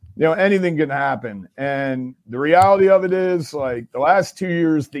 anything can happen. And the reality of it is, like, the last 2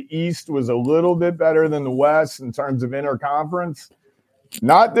 years, the East was a little bit better than the West in terms of interconference.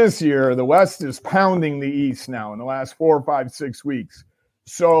 Not this year. The West is pounding the East now in the last 4, 5, 6 weeks.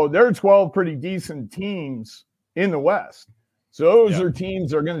 So there are 12 pretty decent teams in the West. So those are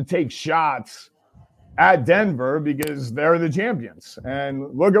teams that are going to take shots at Denver because they're the champions.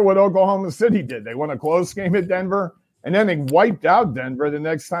 And look at what Oklahoma City did. They won a close game at Denver, and then they wiped out Denver the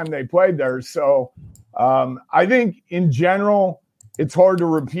next time they played there. So I think in general, it's hard to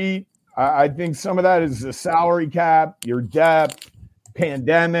repeat. I think some of that is the salary cap, your depth,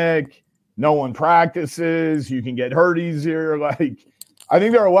 pandemic, no one practices, you can get hurt easier. Like, I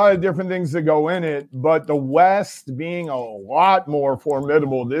think there are a lot of different things that go in it, but the West being a lot more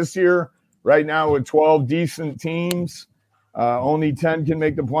formidable this year, right now with 12 decent teams, only 10 can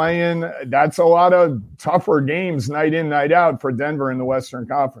make the play-in. That's a lot of tougher games night in, night out for Denver in the Western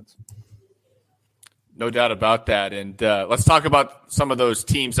Conference. No doubt about that. And let's talk about some of those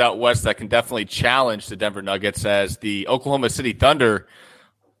teams out west that can definitely challenge the Denver Nuggets, as the Oklahoma City Thunder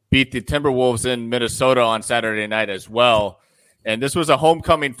beat the Timberwolves in Minnesota on Saturday night as well. And this was a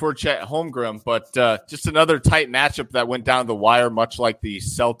homecoming for Chet Holmgren, but just another tight matchup that went down the wire, much like the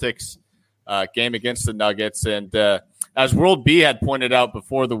Celtics game against the Nuggets. And as World B had pointed out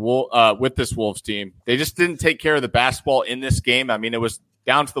before with this Wolves team, they just didn't take care of the basketball in this game. I mean, it was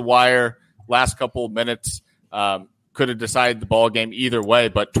down to the wire, last couple of minutes, could have decided the ball game either way,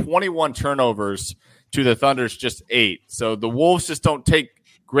 but 21 turnovers to the Thunder's just 8. So the Wolves just don't take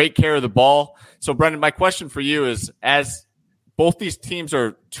great care of the ball. So Brendan, my question for you is, as both these teams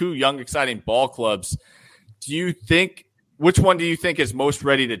are 2 young, exciting ball clubs, which one do you think is most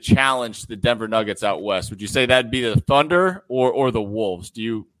ready to challenge the Denver Nuggets out west? Would you say that'd be the Thunder or the Wolves? Do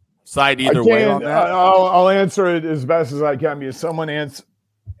you side either way on that? I'll answer it as best as I can, because someone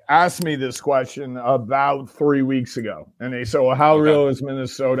asked me this question about 3 weeks ago. And they said, well, how real is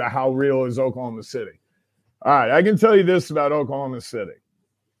Minnesota? How real is Oklahoma City? All right, I can tell you this about Oklahoma City.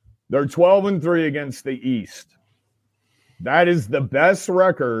 They're 12-3 against the East. That is the best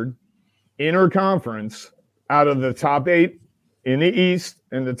record interconference out of the top 8 in the East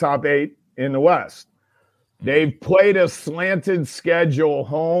and the top 8 in the West. They've played a slanted schedule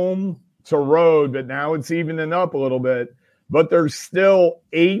home to road, but now it's evening up a little bit. But they're still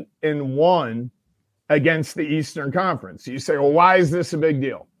 8-1 against the Eastern Conference. You say, well, why is this a big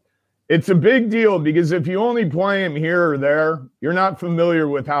deal? It's a big deal because if you only play them here or there, you're not familiar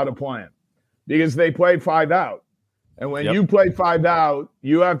with how to play them, because they play 5 out. And when you play 5 out,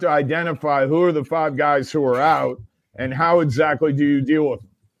 you have to identify who are the 5 guys who are out and how exactly do you deal with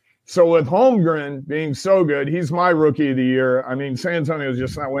them. So with Holmgren being so good, he's my rookie of the year. I mean, San Antonio's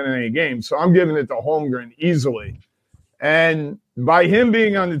just not winning any games, so I'm giving it to Holmgren easily. And by him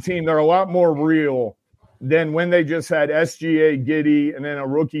being on the team, they're a lot more real than when they just had SGA, Giddey, and then a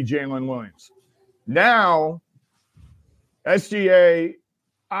rookie Jalen Williams. Now, SGA,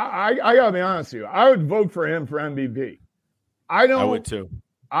 I got to be honest with you, I would vote for him for MVP. I would too.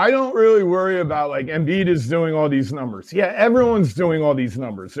 I don't really worry about, like, Embiid is doing all these numbers. Yeah, everyone's doing all these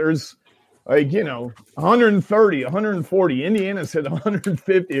numbers. There's, 130, 140. Indiana's hit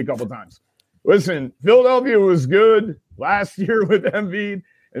 150 a couple times. Listen, Philadelphia was good last year with Embiid,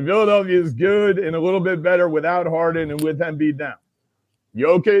 and Philadelphia is good and a little bit better without Harden and with Embiid now.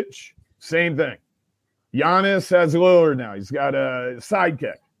 Jokic, same thing. Giannis has Lillard now. He's got a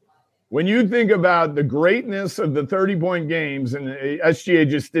sidekick. When you think about the greatness of the 30-point games, and SGA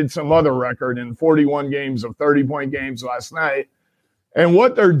just did some other record in 41 games of 30-point games last night, and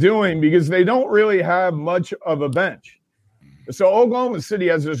what they're doing, because they don't really have much of a bench. So Oklahoma City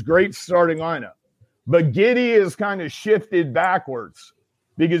has this great starting lineup, but Giddey is kind of shifted backwards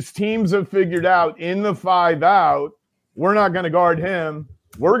because teams have figured out in the 5 out, we're not going to guard him.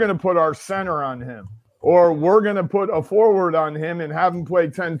 We're going to put our center on him, or we're going to put a forward on him and have him play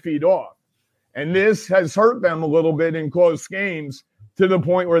 10 feet off. And this has hurt them a little bit in close games to the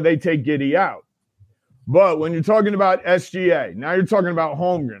point where they take Giddey out. But when you're talking about SGA, now you're talking about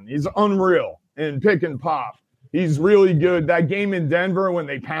Holmgren. He's unreal in pick and pop. He's really good. That game in Denver when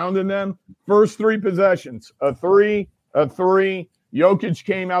they pounded them, first 3 possessions, a three. Jokic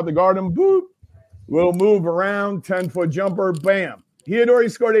came out to guard him, boop, little move around, 10-foot jumper, bam. He had already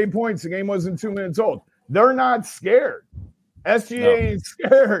scored 8 points. The game wasn't 2 minutes old. They're not scared. SGA ain't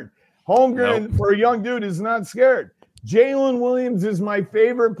scared. Holmgren, for a young dude, is not scared. Jalen Williams is my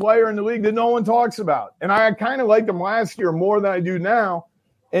favorite player in the league that no one talks about. And I kind of liked him last year more than I do now.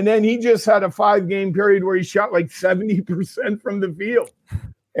 And then he just had a 5-game period where he shot like 70% from the field.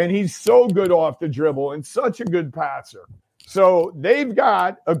 And he's so good off the dribble and such a good passer. So they've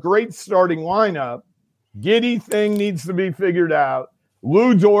got a great starting lineup. Giddey thing needs to be figured out.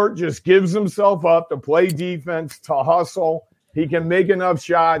 Lou Dort just gives himself up to play defense, to hustle. He can make enough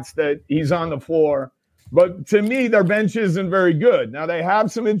shots that he's on the floor. But to me, their bench isn't very good. Now, they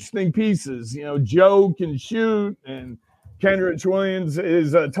have some interesting pieces. You know, Joe can shoot, and Kenrich Williams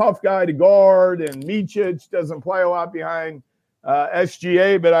is a tough guy to guard, and Micic doesn't play a lot behind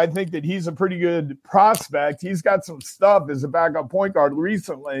SGA, but I think that he's a pretty good prospect. He's got some stuff as a backup point guard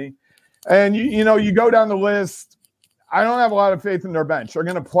recently. And, you know, you go down the list, I don't have a lot of faith in their bench. They're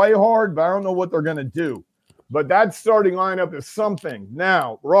going to play hard, but I don't know what they're going to do. But that starting lineup is something.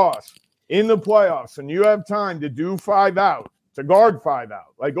 Now, Ross, in the playoffs, and you have time to do 5 out, to guard 5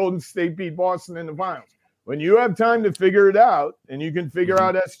 out, like Golden State beat Boston in the finals. When you have time to figure it out, and you can figure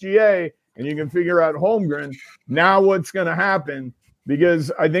out SGA, and you can figure out Holmgren, now what's going to happen?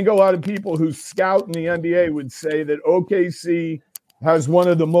 Because I think a lot of people who scout in the NBA would say that OKC has one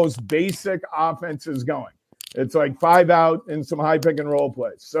of the most basic offenses going. It's like 5 out and some high pick and roll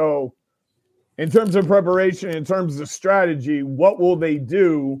plays. So in terms of preparation, in terms of strategy, what will they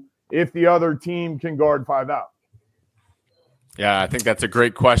do if the other team can guard 5 out? Yeah, I think that's a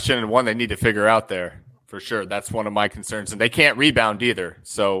great question and one they need to figure out there for sure. That's one of my concerns. And they can't rebound either.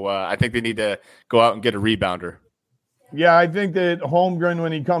 So I think they need to go out and get a rebounder. Yeah, I think that Holmgren,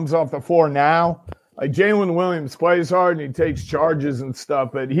 when he comes off the floor now, like Jalen Williams plays hard and he takes charges and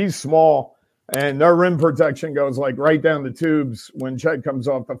stuff, but he's small. And their rim protection goes like right down the tubes when Chet comes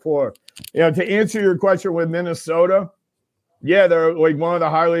off the floor. You know, to answer your question with Minnesota, yeah, they're like one of the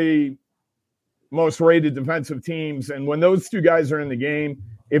highly most rated defensive teams. And when those two guys are in the game,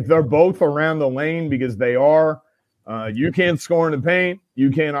 if they're both around the lane, because they are, you can't score in the paint,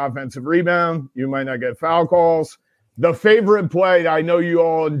 you can't offensive rebound, you might not get foul calls. The favorite play I know you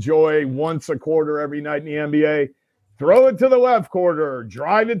all enjoy once a quarter every night in the NBA, throw it to the left corner,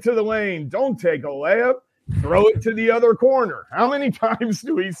 drive it to the lane, don't take a layup, throw it to the other corner. How many times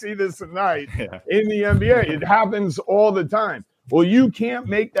do we see this at night in the NBA? It happens all the time. Well, you can't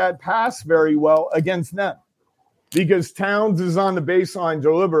make that pass very well against them because Towns is on the baseline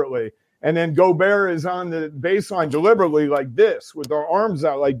deliberately, and then Gobert is on the baseline deliberately like this with their arms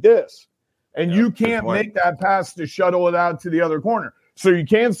out like this. And you can't make that pass to shuttle it out to the other corner. So you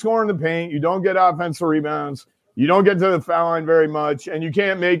can't score in the paint. You don't get offensive rebounds. You don't get to the foul line very much, and you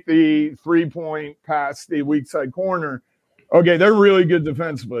can't make the 3-point pass the weak side corner. Okay, they're really good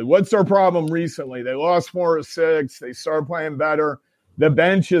defensively. What's their problem recently? They lost 4 or 6. They started playing better. The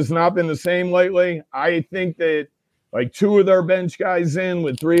bench has not been the same lately. I think that like 2 of their bench guys in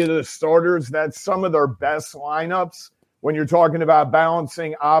with 3 of the starters, that's some of their best lineups when you're talking about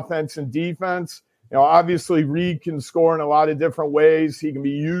balancing offense and defense. You know, obviously Reed can score in a lot of different ways. He can be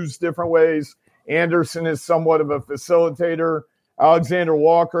used different ways. Anderson is somewhat of a facilitator. Alexander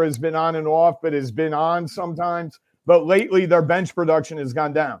Walker has been on and off, but has been on sometimes. But lately, their bench production has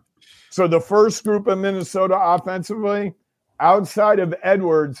gone down. So the first group of Minnesota offensively, outside of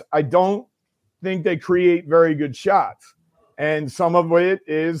Edwards, I don't think they create very good shots. And some of it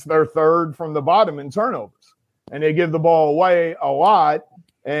is they're third from the bottom in turnovers. And they give the ball away a lot.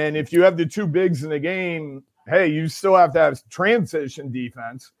 And if you have the 2 bigs in the game, hey, you still have to have transition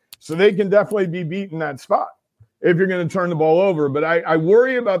defense. So they can definitely be beaten that spot if you're going to turn the ball over. But I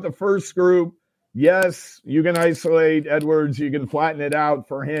worry about the first group. Yes, you can isolate Edwards. You can flatten it out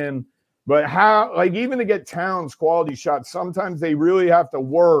for him. But how, like even to get Towns quality shots, sometimes they really have to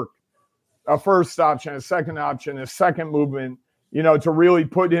work a first option, a second option, a second movement, you know, to really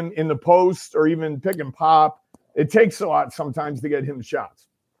put him in the post or even pick and pop. It takes a lot sometimes to get him shots.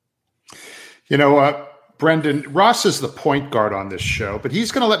 You know, Brendan, Ross is the point guard on this show, but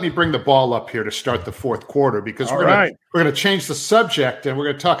he's going to let me bring the ball up here to start the 4th quarter because we're going to change the subject and we're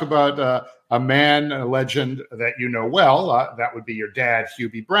going to talk about a man, a legend that you know well. That would be your dad,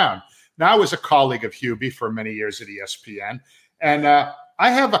 Hubie Brown. Now, I was a colleague of Hubie for many years at ESPN, and I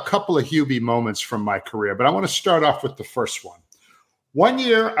have a couple of Hubie moments from my career, but I want to start off with the first one. One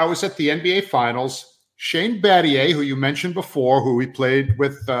year, I was at the NBA Finals. Shane Battier, who you mentioned before, who we played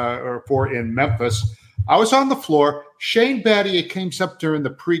with for in Memphis, I was on the floor. Shane Battier comes up during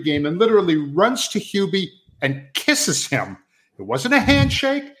the pregame and literally runs to Hubie and kisses him. It wasn't a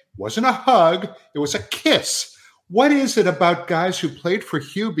handshake. It wasn't a hug. It was a kiss. What is it about guys who played for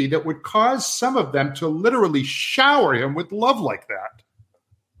Hubie that would cause some of them to literally shower him with love like that?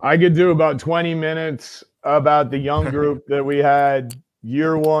 I could do about 20 minutes about the young group that we had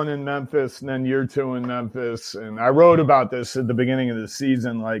year one in Memphis and then year two in Memphis. And I wrote about this at the beginning of the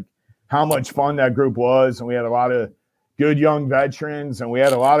season, like how much fun that group was. And we had a lot of good young veterans, and we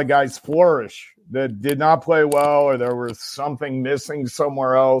had a lot of guys flourish that did not play well, or there was something missing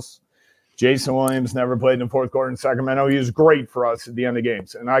somewhere else. Jason Williams never played in the fourth quarter in Sacramento. He was great for us at the end of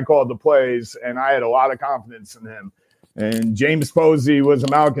games. And I called the plays, and I had a lot of confidence in him. And James Posey was a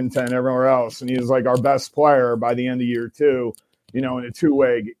malcontent everywhere else, and he was like our best player by the end of year two, in a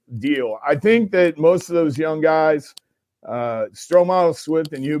two-way deal. I think that most of those young guys, Stromile,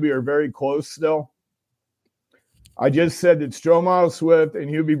 Swift, and Hubie are very close still. I just said that Stromile, Swift,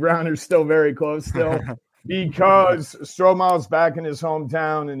 and Hubie Brown are still very close still because Stromile's back in his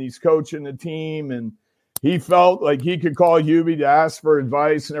hometown and he's coaching the team, and he felt like he could call Hubie to ask for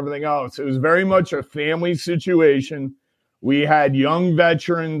advice and everything else. It was very much a family situation. We had young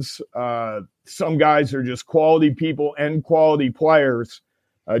veterans. Some guys are just quality people and quality players.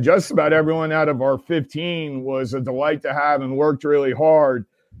 Just about everyone out of our 15 was a delight to have and worked really hard.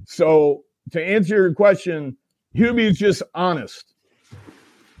 So to answer your question, Hubie's just honest.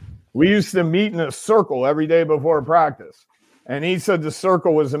 We used to meet in a circle every day before practice. And he said the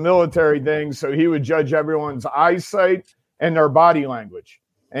circle was a military thing, so he would judge everyone's eyesight and their body language.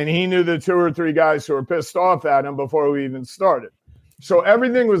 And he knew the 2 or 3 guys who were pissed off at him before we even started. So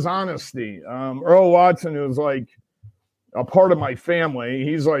everything was honesty. Earl Watson, who was like a part of my family,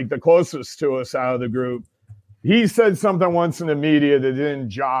 he's like the closest to us out of the group. He said something once in the media that didn't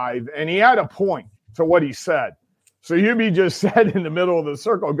jive, and he had a point to what he said. So Hubie just said in the middle of the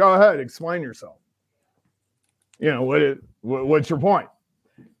circle, go ahead, explain yourself. What's your point?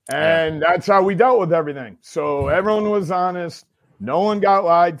 And that's how we dealt with everything. So everyone was honest. No one got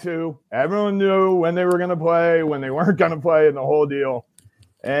lied to. Everyone knew when they were going to play, when they weren't going to play, and the whole deal.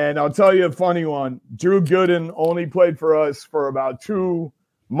 And I'll tell you a funny one. Drew Gooden only played for us for about 2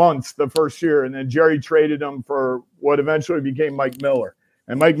 months the first year, and then Jerry traded him for what eventually became Mike Miller.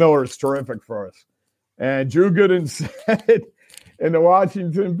 And Mike Miller is terrific for us. And Drew Gooden said in the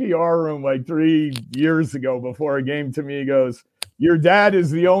Washington PR room like 3 years ago before a game to me, he goes, your dad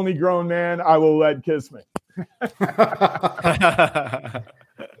is the only grown man I will let kiss me.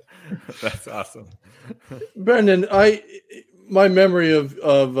 That's awesome. Brendan, my memory of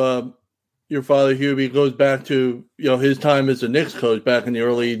your father Hubie goes back to his time as a Knicks coach back in the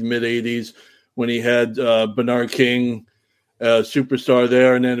early mid '80s when he had Bernard King, superstar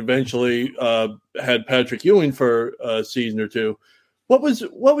there, and then eventually had Patrick Ewing for a season or two. What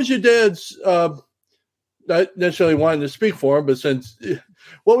was your dad's? Not necessarily wanting to speak for him, but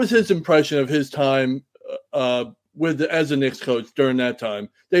what was his impression of his time as a Knicks coach during that time?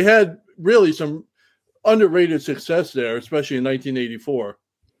 They had really some underrated success there, especially in 1984.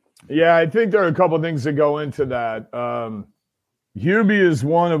 Yeah, I think there are a couple of things that go into that. Hubie is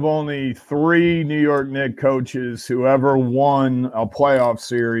one of only 3 New York Knicks coaches who ever won a playoff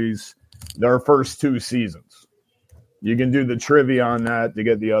series their first 2 seasons. You can do the trivia on that to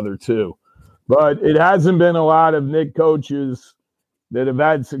get the other 2. But it hasn't been a lot of Knicks coaches that have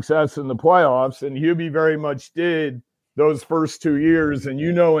had success in the playoffs, and Hubie very much did those first 2 years. And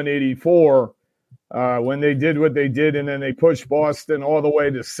in 84, when they did what they did, and then they pushed Boston all the way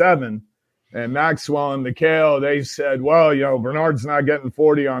to 7, and Maxwell and McHale, they said, well, Bernard's not getting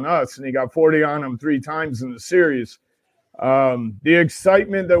 40 on us, and he got 40 on him 3 times in the series. The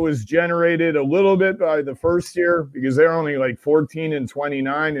excitement that was generated a little bit by the first year, because they're only like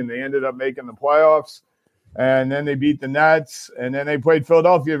 14-29, and they ended up making the playoffs. And then they beat the Nets, and then they played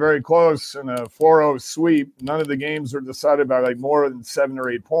Philadelphia very close in a 4-0 sweep. None of the games were decided by like more than 7 or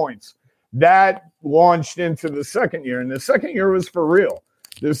 8 points. That launched into the second year, and the second year was for real.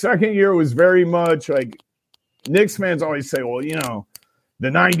 The second year was very much like Knicks fans always say, well, the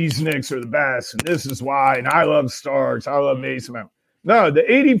 90s Knicks are the best, and this is why, and I love Starks, I love Mason Mount. No, the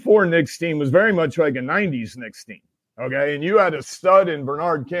 84 Knicks team was very much like a 90s Knicks team, okay? And you had a stud in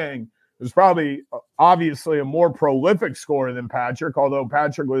Bernard King, who's probably obviously a more prolific scorer than Patrick, although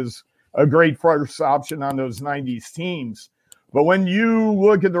Patrick was a great first option on those 90s teams. But when you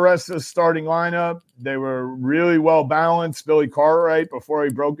look at the rest of the starting lineup, they were really well balanced. Billy Cartwright, before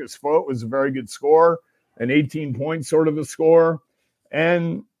he broke his foot, was a very good scorer, an 18-point sort of a scorer.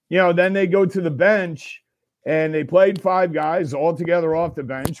 And, then they go to the bench, and they played 5 guys all together off the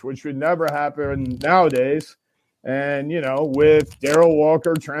bench, which would never happen nowadays. And, with Darrell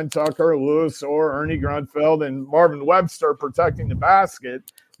Walker, Trent Tucker, Louis Orr, Ernie Grunfeld, and Marvin Webster protecting the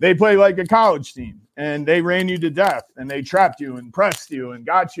basket, they played like a college team. And they ran you to death, and they trapped you and pressed you and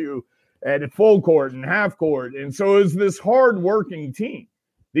got you at full court and half court. And so it was this hard-working team.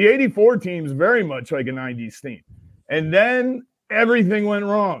 The 84 team is very much like a 90s team. And then everything went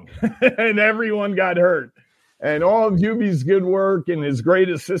wrong and everyone got hurt. And all of Hubie's good work and his great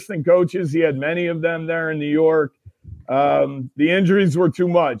assistant coaches, he had many of them there in New York. The injuries were too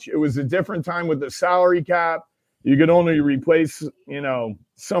much. It was a different time with the salary cap. You could only replace,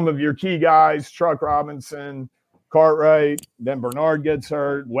 some of your key guys, Chuck Robinson, Cartwright, then Bernard gets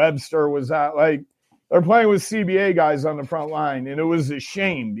hurt. Webster was out. Like, they're playing with CBA guys on the front line. And it was a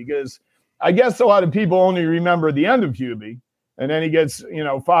shame because I guess a lot of people only remember the end of Hubie. And then he gets,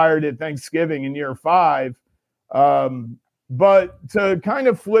 fired at Thanksgiving in year 5. But to kind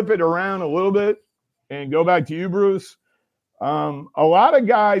of flip it around a little bit and go back to you, Bruce, a lot of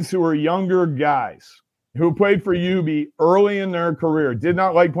guys who were younger guys who played for Hubie early in their career did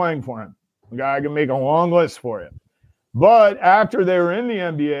not like playing for him. I can make a long list for you. But after they were in the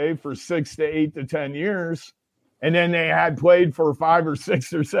NBA for 6 to 8 to 10 years, and then they had played for 5 or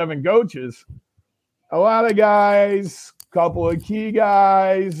 6 or 7 coaches, a lot of guys, couple of key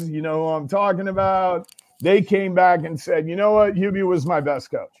guys, who I'm talking about, they came back and said, you know what, Hubie was my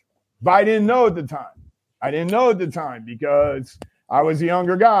best coach. But I didn't know at the time. Because I was a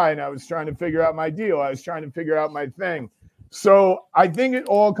younger guy and I was trying to figure out my deal. I was trying to figure out my thing. So I think it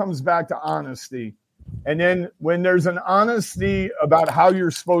all comes back to honesty. And then when there's an honesty about how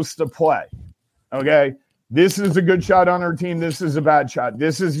you're supposed to play, okay, this is a good shot on our team. This is a bad shot.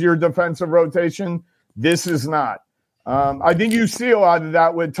 This is your defensive rotation. This is not. I think you see a lot of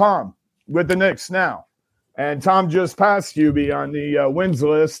that with Tom, with the Knicks now. And Tom just passed Hubie on the wins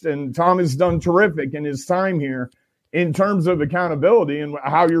list. And Tom has done terrific in his time here in terms of accountability and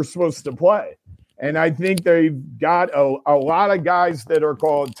how you're supposed to play. And I think they've got a lot of guys that are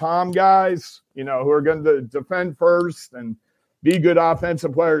called Tom guys, who are going to defend first and be good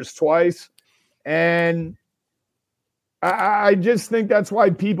offensive players twice. And I just think that's why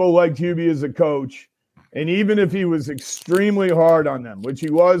people liked Hubie as a coach. And even if he was extremely hard on them, which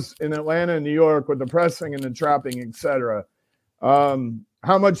he was in Atlanta and New York with the pressing and the trapping, et cetera,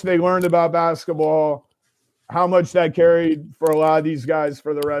 how much they learned about basketball, how much that carried for a lot of these guys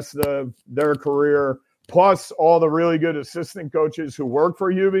for the rest of their career, plus all the really good assistant coaches who worked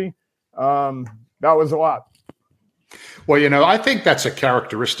for Hubie, that was a lot. Well, I think that's a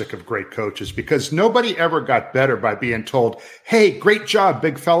characteristic of great coaches because nobody ever got better by being told, hey, great job,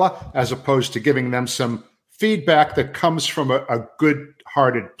 big fella, as opposed to giving them some feedback that comes from a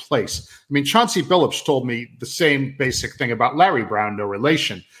good-hearted place. I mean, Chauncey Billups told me the same basic thing about Larry Brown, no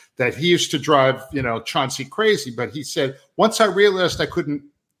relation, that he used to drive, Chauncey crazy. But he said, once I realized I couldn't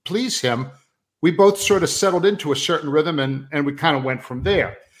please him, we both sort of settled into a certain rhythm and we kind of went from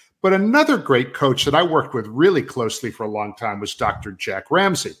there. But another great coach that I worked with really closely for a long time was Dr. Jack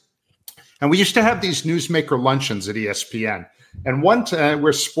Ramsay. And we used to have these newsmaker luncheons at ESPN. And one time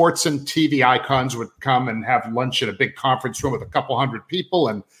where sports and TV icons would come and have lunch in a big conference room with a couple hundred people,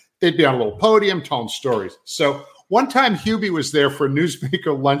 and they'd be on a little podium telling stories. So one time Hubie was there for a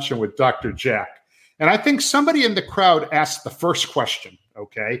newsmaker luncheon with Dr. Jack. And I think somebody in the crowd asked the first question,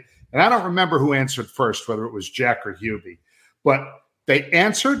 okay? And I don't remember who answered first, whether it was Jack or Hubie. But they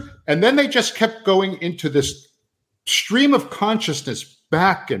answered, and then they just kept going into this stream of consciousness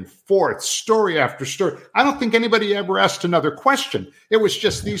back and forth, story after story. I don't think anybody ever asked another question. It was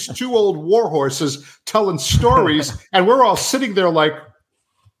just these two old war horses telling stories, and we're all sitting there like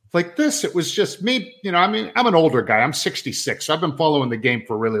this. It was just me. I'm an older guy. I'm 66. So I've been following the game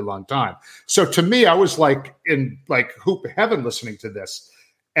for a really long time. So to me, I was in hoop heaven listening to this.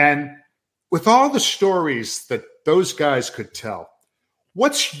 And with all the stories that those guys could tell,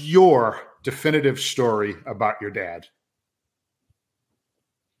 what's your definitive story about your dad?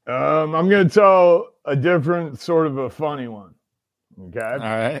 I'm going to tell a different sort of a funny one. Okay. All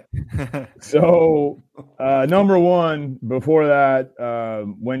right. So, number one, before that,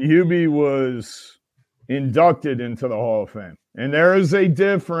 when Hubie was inducted into the Hall of Fame, and there is a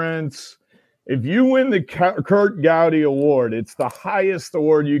difference. If you win the Kurt Gowdy Award, it's the highest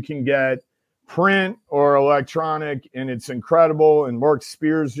award you can get, print or electronic, and it's incredible. And Mark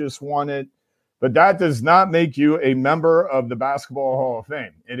Spears just won it. But that does not make you a member of the Basketball Hall of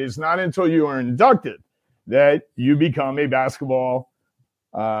Fame. It is not until you are inducted that you become a basketball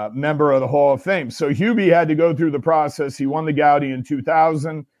member of the Hall of Fame. So Hubie had to go through the process. He won the Gowdy in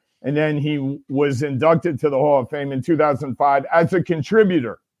 2000, and then he was inducted to the Hall of Fame in 2005 as a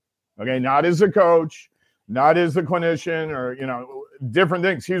contributor. Okay, not as a coach, not as a clinician or, different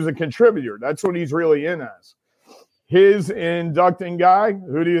things. He was a contributor. That's what he's really in as. His inducting guy,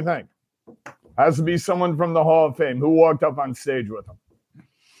 who do you think? Has to be someone from the Hall of Fame. Who walked up on stage with him?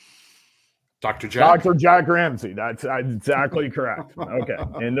 Dr. Jack? Dr. Jack Ramsay. That's exactly correct. Okay.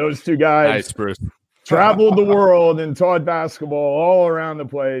 And those two guys. Nice, Bruce. traveled the world and taught basketball all around the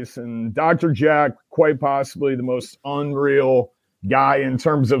place. And Dr. Jack, quite possibly the most unreal guy in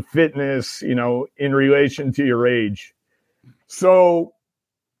terms of fitness, in relation to your age. So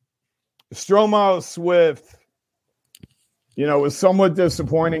Stromile Swift, was somewhat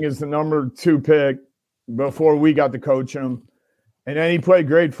disappointing as the number 2 pick before we got to coach him. And then he played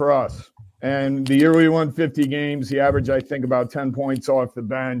great for us. And the year we won 50 games, he averaged, I think, about 10 points off the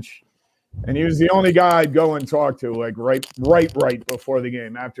bench. And he was the only guy I'd go and talk to, like right before the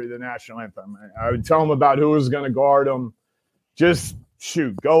game, after the national anthem. I would tell him about who was going to guard him. Just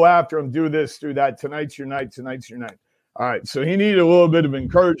shoot, go after him, do this, do that. Tonight's your night. All right, so he needed a little bit of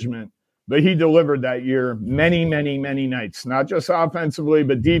encouragement, but he delivered that year many, many, many nights, not just offensively,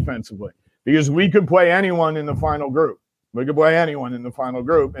 but defensively, because we could play anyone in the final group. And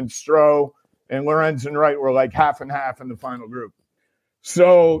Stroh and Lorenzen Wright were like half and half in the final group.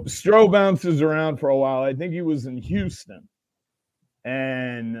 So Stroh bounces around for a while. I think he was in Houston.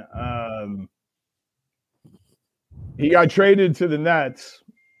 And he got traded to the Nets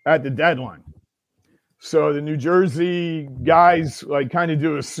at the deadline. So the New Jersey guys kind of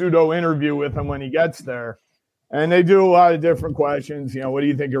do a pseudo interview with him when he gets there. And they do a lot of different questions. What do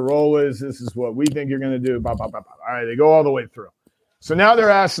you think your role is? This is what we think you're going to do. Blah, blah, blah, blah. All right, they go all the way through. So now they're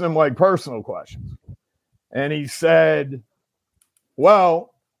asking him personal questions. And he said,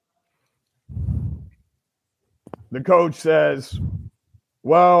 well, the coach says,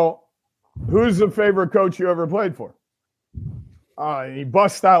 well, who's the favorite coach you ever played for? He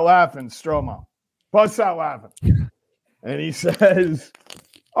busts out laughing, Stromo. Busts out laughing. And he says,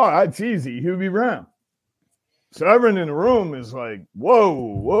 oh, that's easy, Hubie Brown. So everyone in the room is like,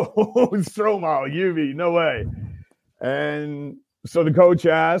 whoa, Stromo, Hubie, no way. And so the coach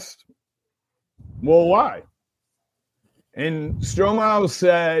asked, well, why? And Stromo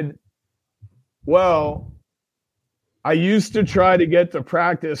said, well, I used to try to get to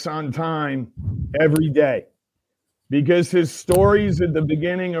practice on time every day because his stories at the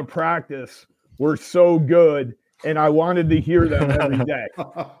beginning of practice were so good, and I wanted to hear them every day.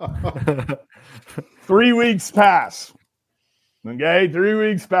 3 weeks pass. Okay, 3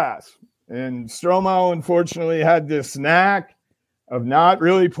 weeks pass. And Stromo, unfortunately, had this knack of not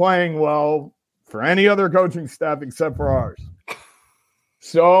really playing well for any other coaching staff except for ours.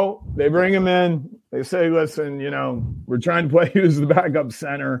 So they bring him in. They say, listen, we're trying to play you as the backup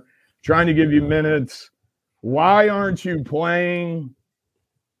center, trying to give you minutes. Why aren't you playing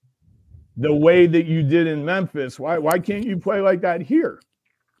the way that you did in Memphis? Why can't you play like that here?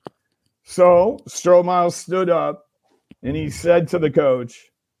 So Stromile stood up and he said to the coach,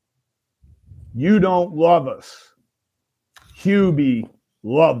 you don't love us. Hubie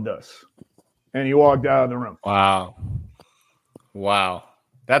loved us. And he walked out of the room. Wow.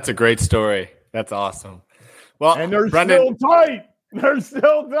 That's a great story. That's awesome. Well, and they're Brendan,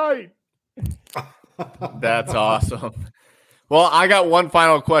 still tight. That's awesome. Well, I got one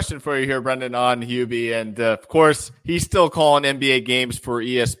final question for you here, Brendan, on Hubie. And, of course, he's still calling NBA games for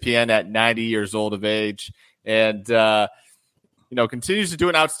ESPN at 90 years old of age and, continues to do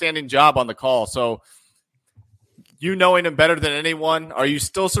an outstanding job on the call. So, knowing him better than anyone, are you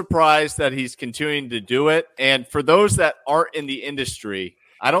still surprised that he's continuing to do it? And for those that aren't in the industry,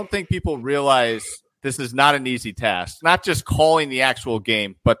 I don't think people realize this is not an easy task. Not just calling the actual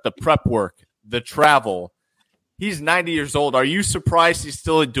game, but the prep work, the travel. He's 90 years old. Are you surprised he's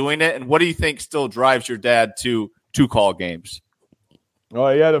still doing it? And what do you think still drives your dad to call games?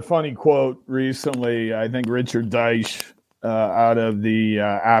 Well, he had a funny quote recently. I think Richard Deitch out of the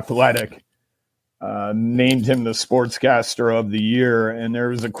Athletic named him the sportscaster of the year. And there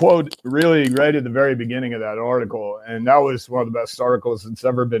was a quote really right at the very beginning of that article. And that was one of the best articles that's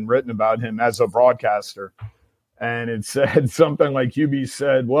ever been written about him as a broadcaster. And it said something like Hubie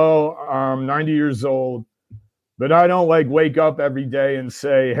said, well, I'm 90 years old, but I don't wake up every day and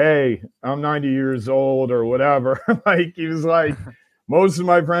say, hey, I'm 90 years old or whatever. He was like, most of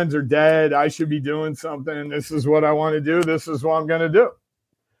my friends are dead. I should be doing something. This is what I want to do. This is what I'm going to do.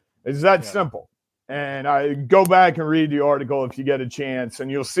 It's that simple. And I go back and read the article if you get a chance,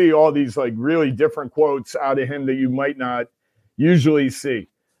 and you'll see all these really different quotes out of him that you might not usually see.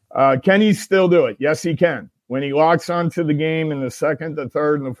 Can he still do it? Yes, he can. When he locks onto the game in the second, the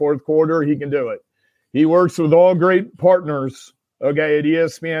third, and the fourth quarter, he can do it. He works with all great partners, at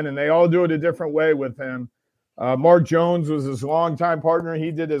ESPN, and they all do it a different way with him. Mark Jones was his longtime partner.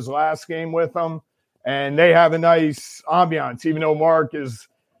 He did his last game with him, and they have a nice ambiance, even though Mark is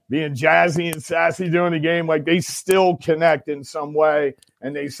being jazzy and sassy during the game. They still connect in some way,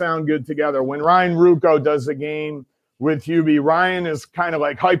 and they sound good together. When Ryan Ruocco does a game with Hubie, Ryan is kind of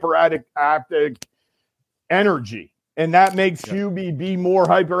hyperactive energy. And that makes Hubie be more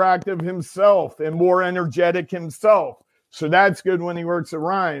hyperactive himself and more energetic himself. So that's good when he works with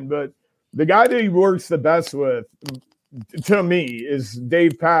Ryan. But the guy that he works the best with, to me, is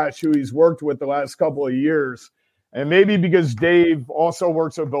Dave Pasch, who he's worked with the last couple of years. And maybe because Dave also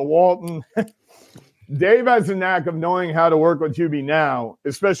works with Bill Walton. Dave has a knack of knowing how to work with Hubie now,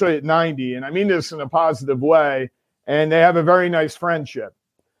 especially at 90. And I mean this in a positive way. And they have a very nice friendship.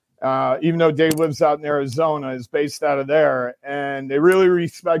 Even though Dave lives out in Arizona, is based out of there. And they really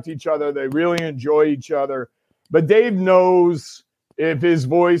respect each other. They really enjoy each other. But Dave knows if his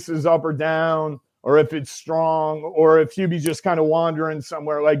voice is up or down, or if it's strong, or if Hubie's just kind of wandering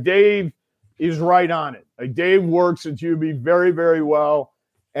somewhere. Like, Dave is right on it. Like, Dave works with Hubie very, very well.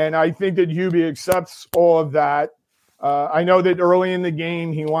 And I think that Hubie accepts all of that. I know that early in the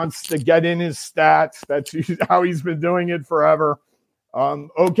game, he wants to get in his stats. That's how he's been doing it forever.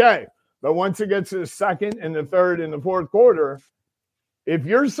 Okay. But once it gets to the second and the third and the fourth quarter, if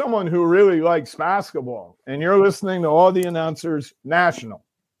you're someone who really likes basketball and you're listening to all the announcers, national,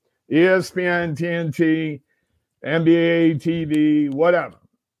 ESPN, TNT, NBA, TV, whatever,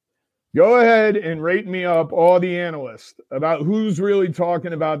 go ahead and rate me up all the analysts about who's really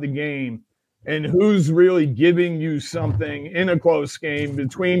talking about the game and who's really giving you something in a close game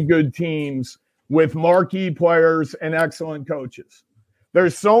between good teams with marquee players and excellent coaches.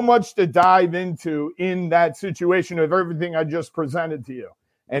 There's so much to dive into in that situation of everything I just presented to you.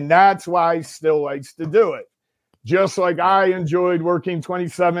 And that's why he still likes to do it. Just like I enjoyed working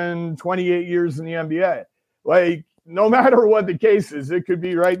 27, 28 years in the NBA. Like, no matter what the case is, it could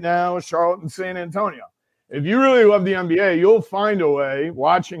be right now, Charlotte and San Antonio. If you really love the NBA, you'll find a way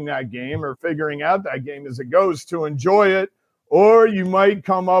watching that game or figuring out that game as it goes to enjoy it. Or you might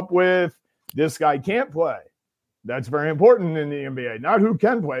come up with, this guy can't play. That's very important in the NBA. Not who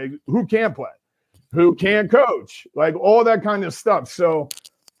can play, who can't play, who can't coach, like all that kind of stuff. So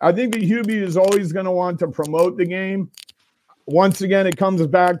I think that Hubie is always going to want to promote the game. Once again, it comes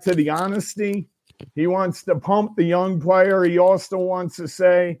back to the honesty. He wants to pump the young player. He also wants to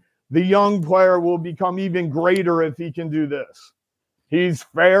say the young player will become even greater if he can do this. He's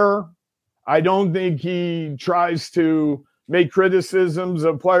fair. I don't think he tries to make criticisms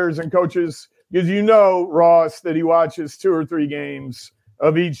of players and coaches because you know, Ross, that he watches 2 or 3 games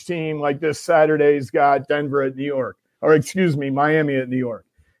of each team. Like this Saturday's got Denver at New York. Or excuse me, Miami at New York.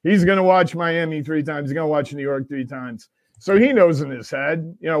 He's going to watch Miami 3 times. He's going to watch New York 3 times. So he knows in his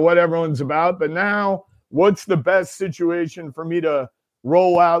head, you know, what everyone's about. But now, what's the best situation for me to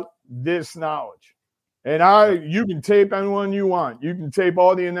roll out this knowledge? And you can tape anyone you want. You can tape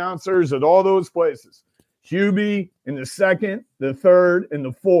all the announcers at all those places. Hubie in the second, the third, and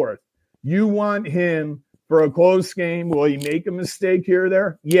the fourth. You want him for a close game. Will he make a mistake here or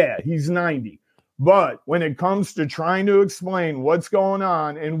there? Yeah, he's 90. But when it comes to trying to explain what's going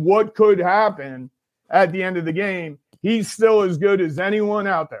on and what could happen at the end of the game, he's still as good as anyone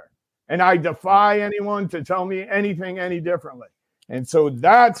out there. And I defy anyone to tell me anything any differently. And so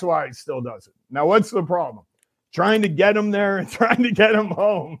that's why he still does it. Now, what's the problem? Trying to get him there and trying to get him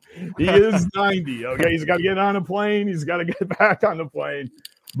home. He is 90, okay? He's got to get on a plane. He's got to get back on the plane.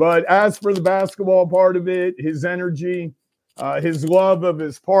 But as for the basketball part of it, his energy, his love of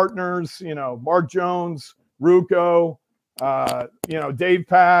his partners, you know, Mark Jones, Ruocco, you know, Dave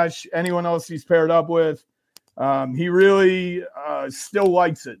Pasch, anyone else he's paired up with, he really still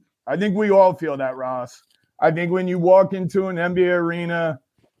likes it. I think we all feel that, Ross. I think when you walk into an NBA arena,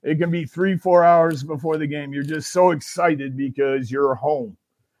 it can be 3-4 hours before the game. You're just so excited because you're home.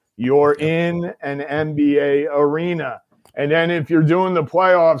 You're in an NBA arena. And then if you're doing the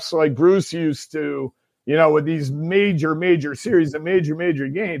playoffs like Bruce used to, you know, with these major series and major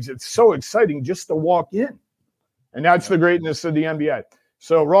games, it's so exciting just to walk in. And that's the greatness of the NBA.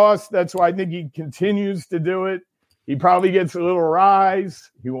 So, Ross, that's why I think he continues to do it. He probably gets a little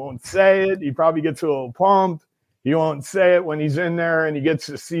rise. He won't say it. He probably gets a little pumped. He won't say it when he's in there and he gets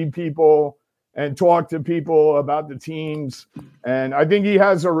to see people and talk to people about the teams. And I think he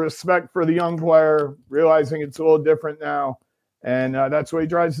has a respect for the young player, realizing it's a little different now. And that's what he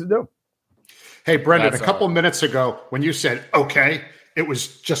tries to do. Hey, Brendan, a couple minutes ago when you said, okay, it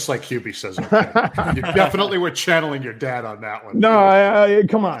was just like Hubie says, okay. You definitely were channeling your dad on that one. No,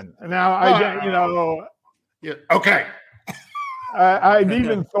 come on. Now, you know. Yeah, okay. I've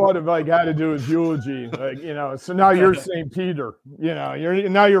even thought of like how to do his eulogy, like, you know. So now you're St. Peter, you know.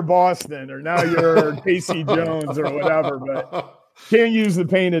 You're Boston, or now you're Casey Jones, or whatever. But can't use the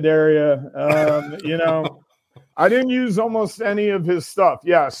painted area. You know, I didn't use almost any of his stuff.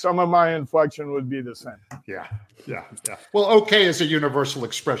 Yeah, some of my inflection would be the same. Yeah. Yeah. Well, okay is a universal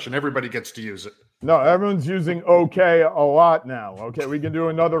expression. Everybody gets to use it. No, everyone's using okay a lot now. Okay, we can do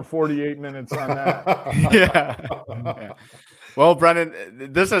another 48 minutes on that. Yeah. Well,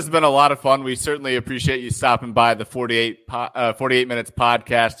 Brendan, this has been a lot of fun. We certainly appreciate you stopping by the 48 Minutes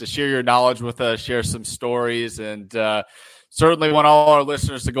podcast to share your knowledge with us, share some stories, and certainly want all our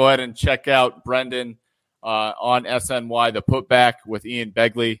listeners to go ahead and check out Brendan on SNY, The Putback with Ian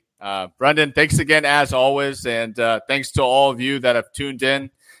Begley. Brendan, thanks again as always, and thanks to all of you that have tuned in.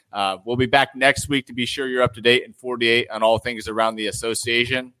 We'll be back next week to be sure you're up to date in 48 on all things around the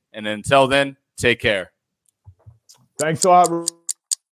association. And until then, take care. Thanks a lot.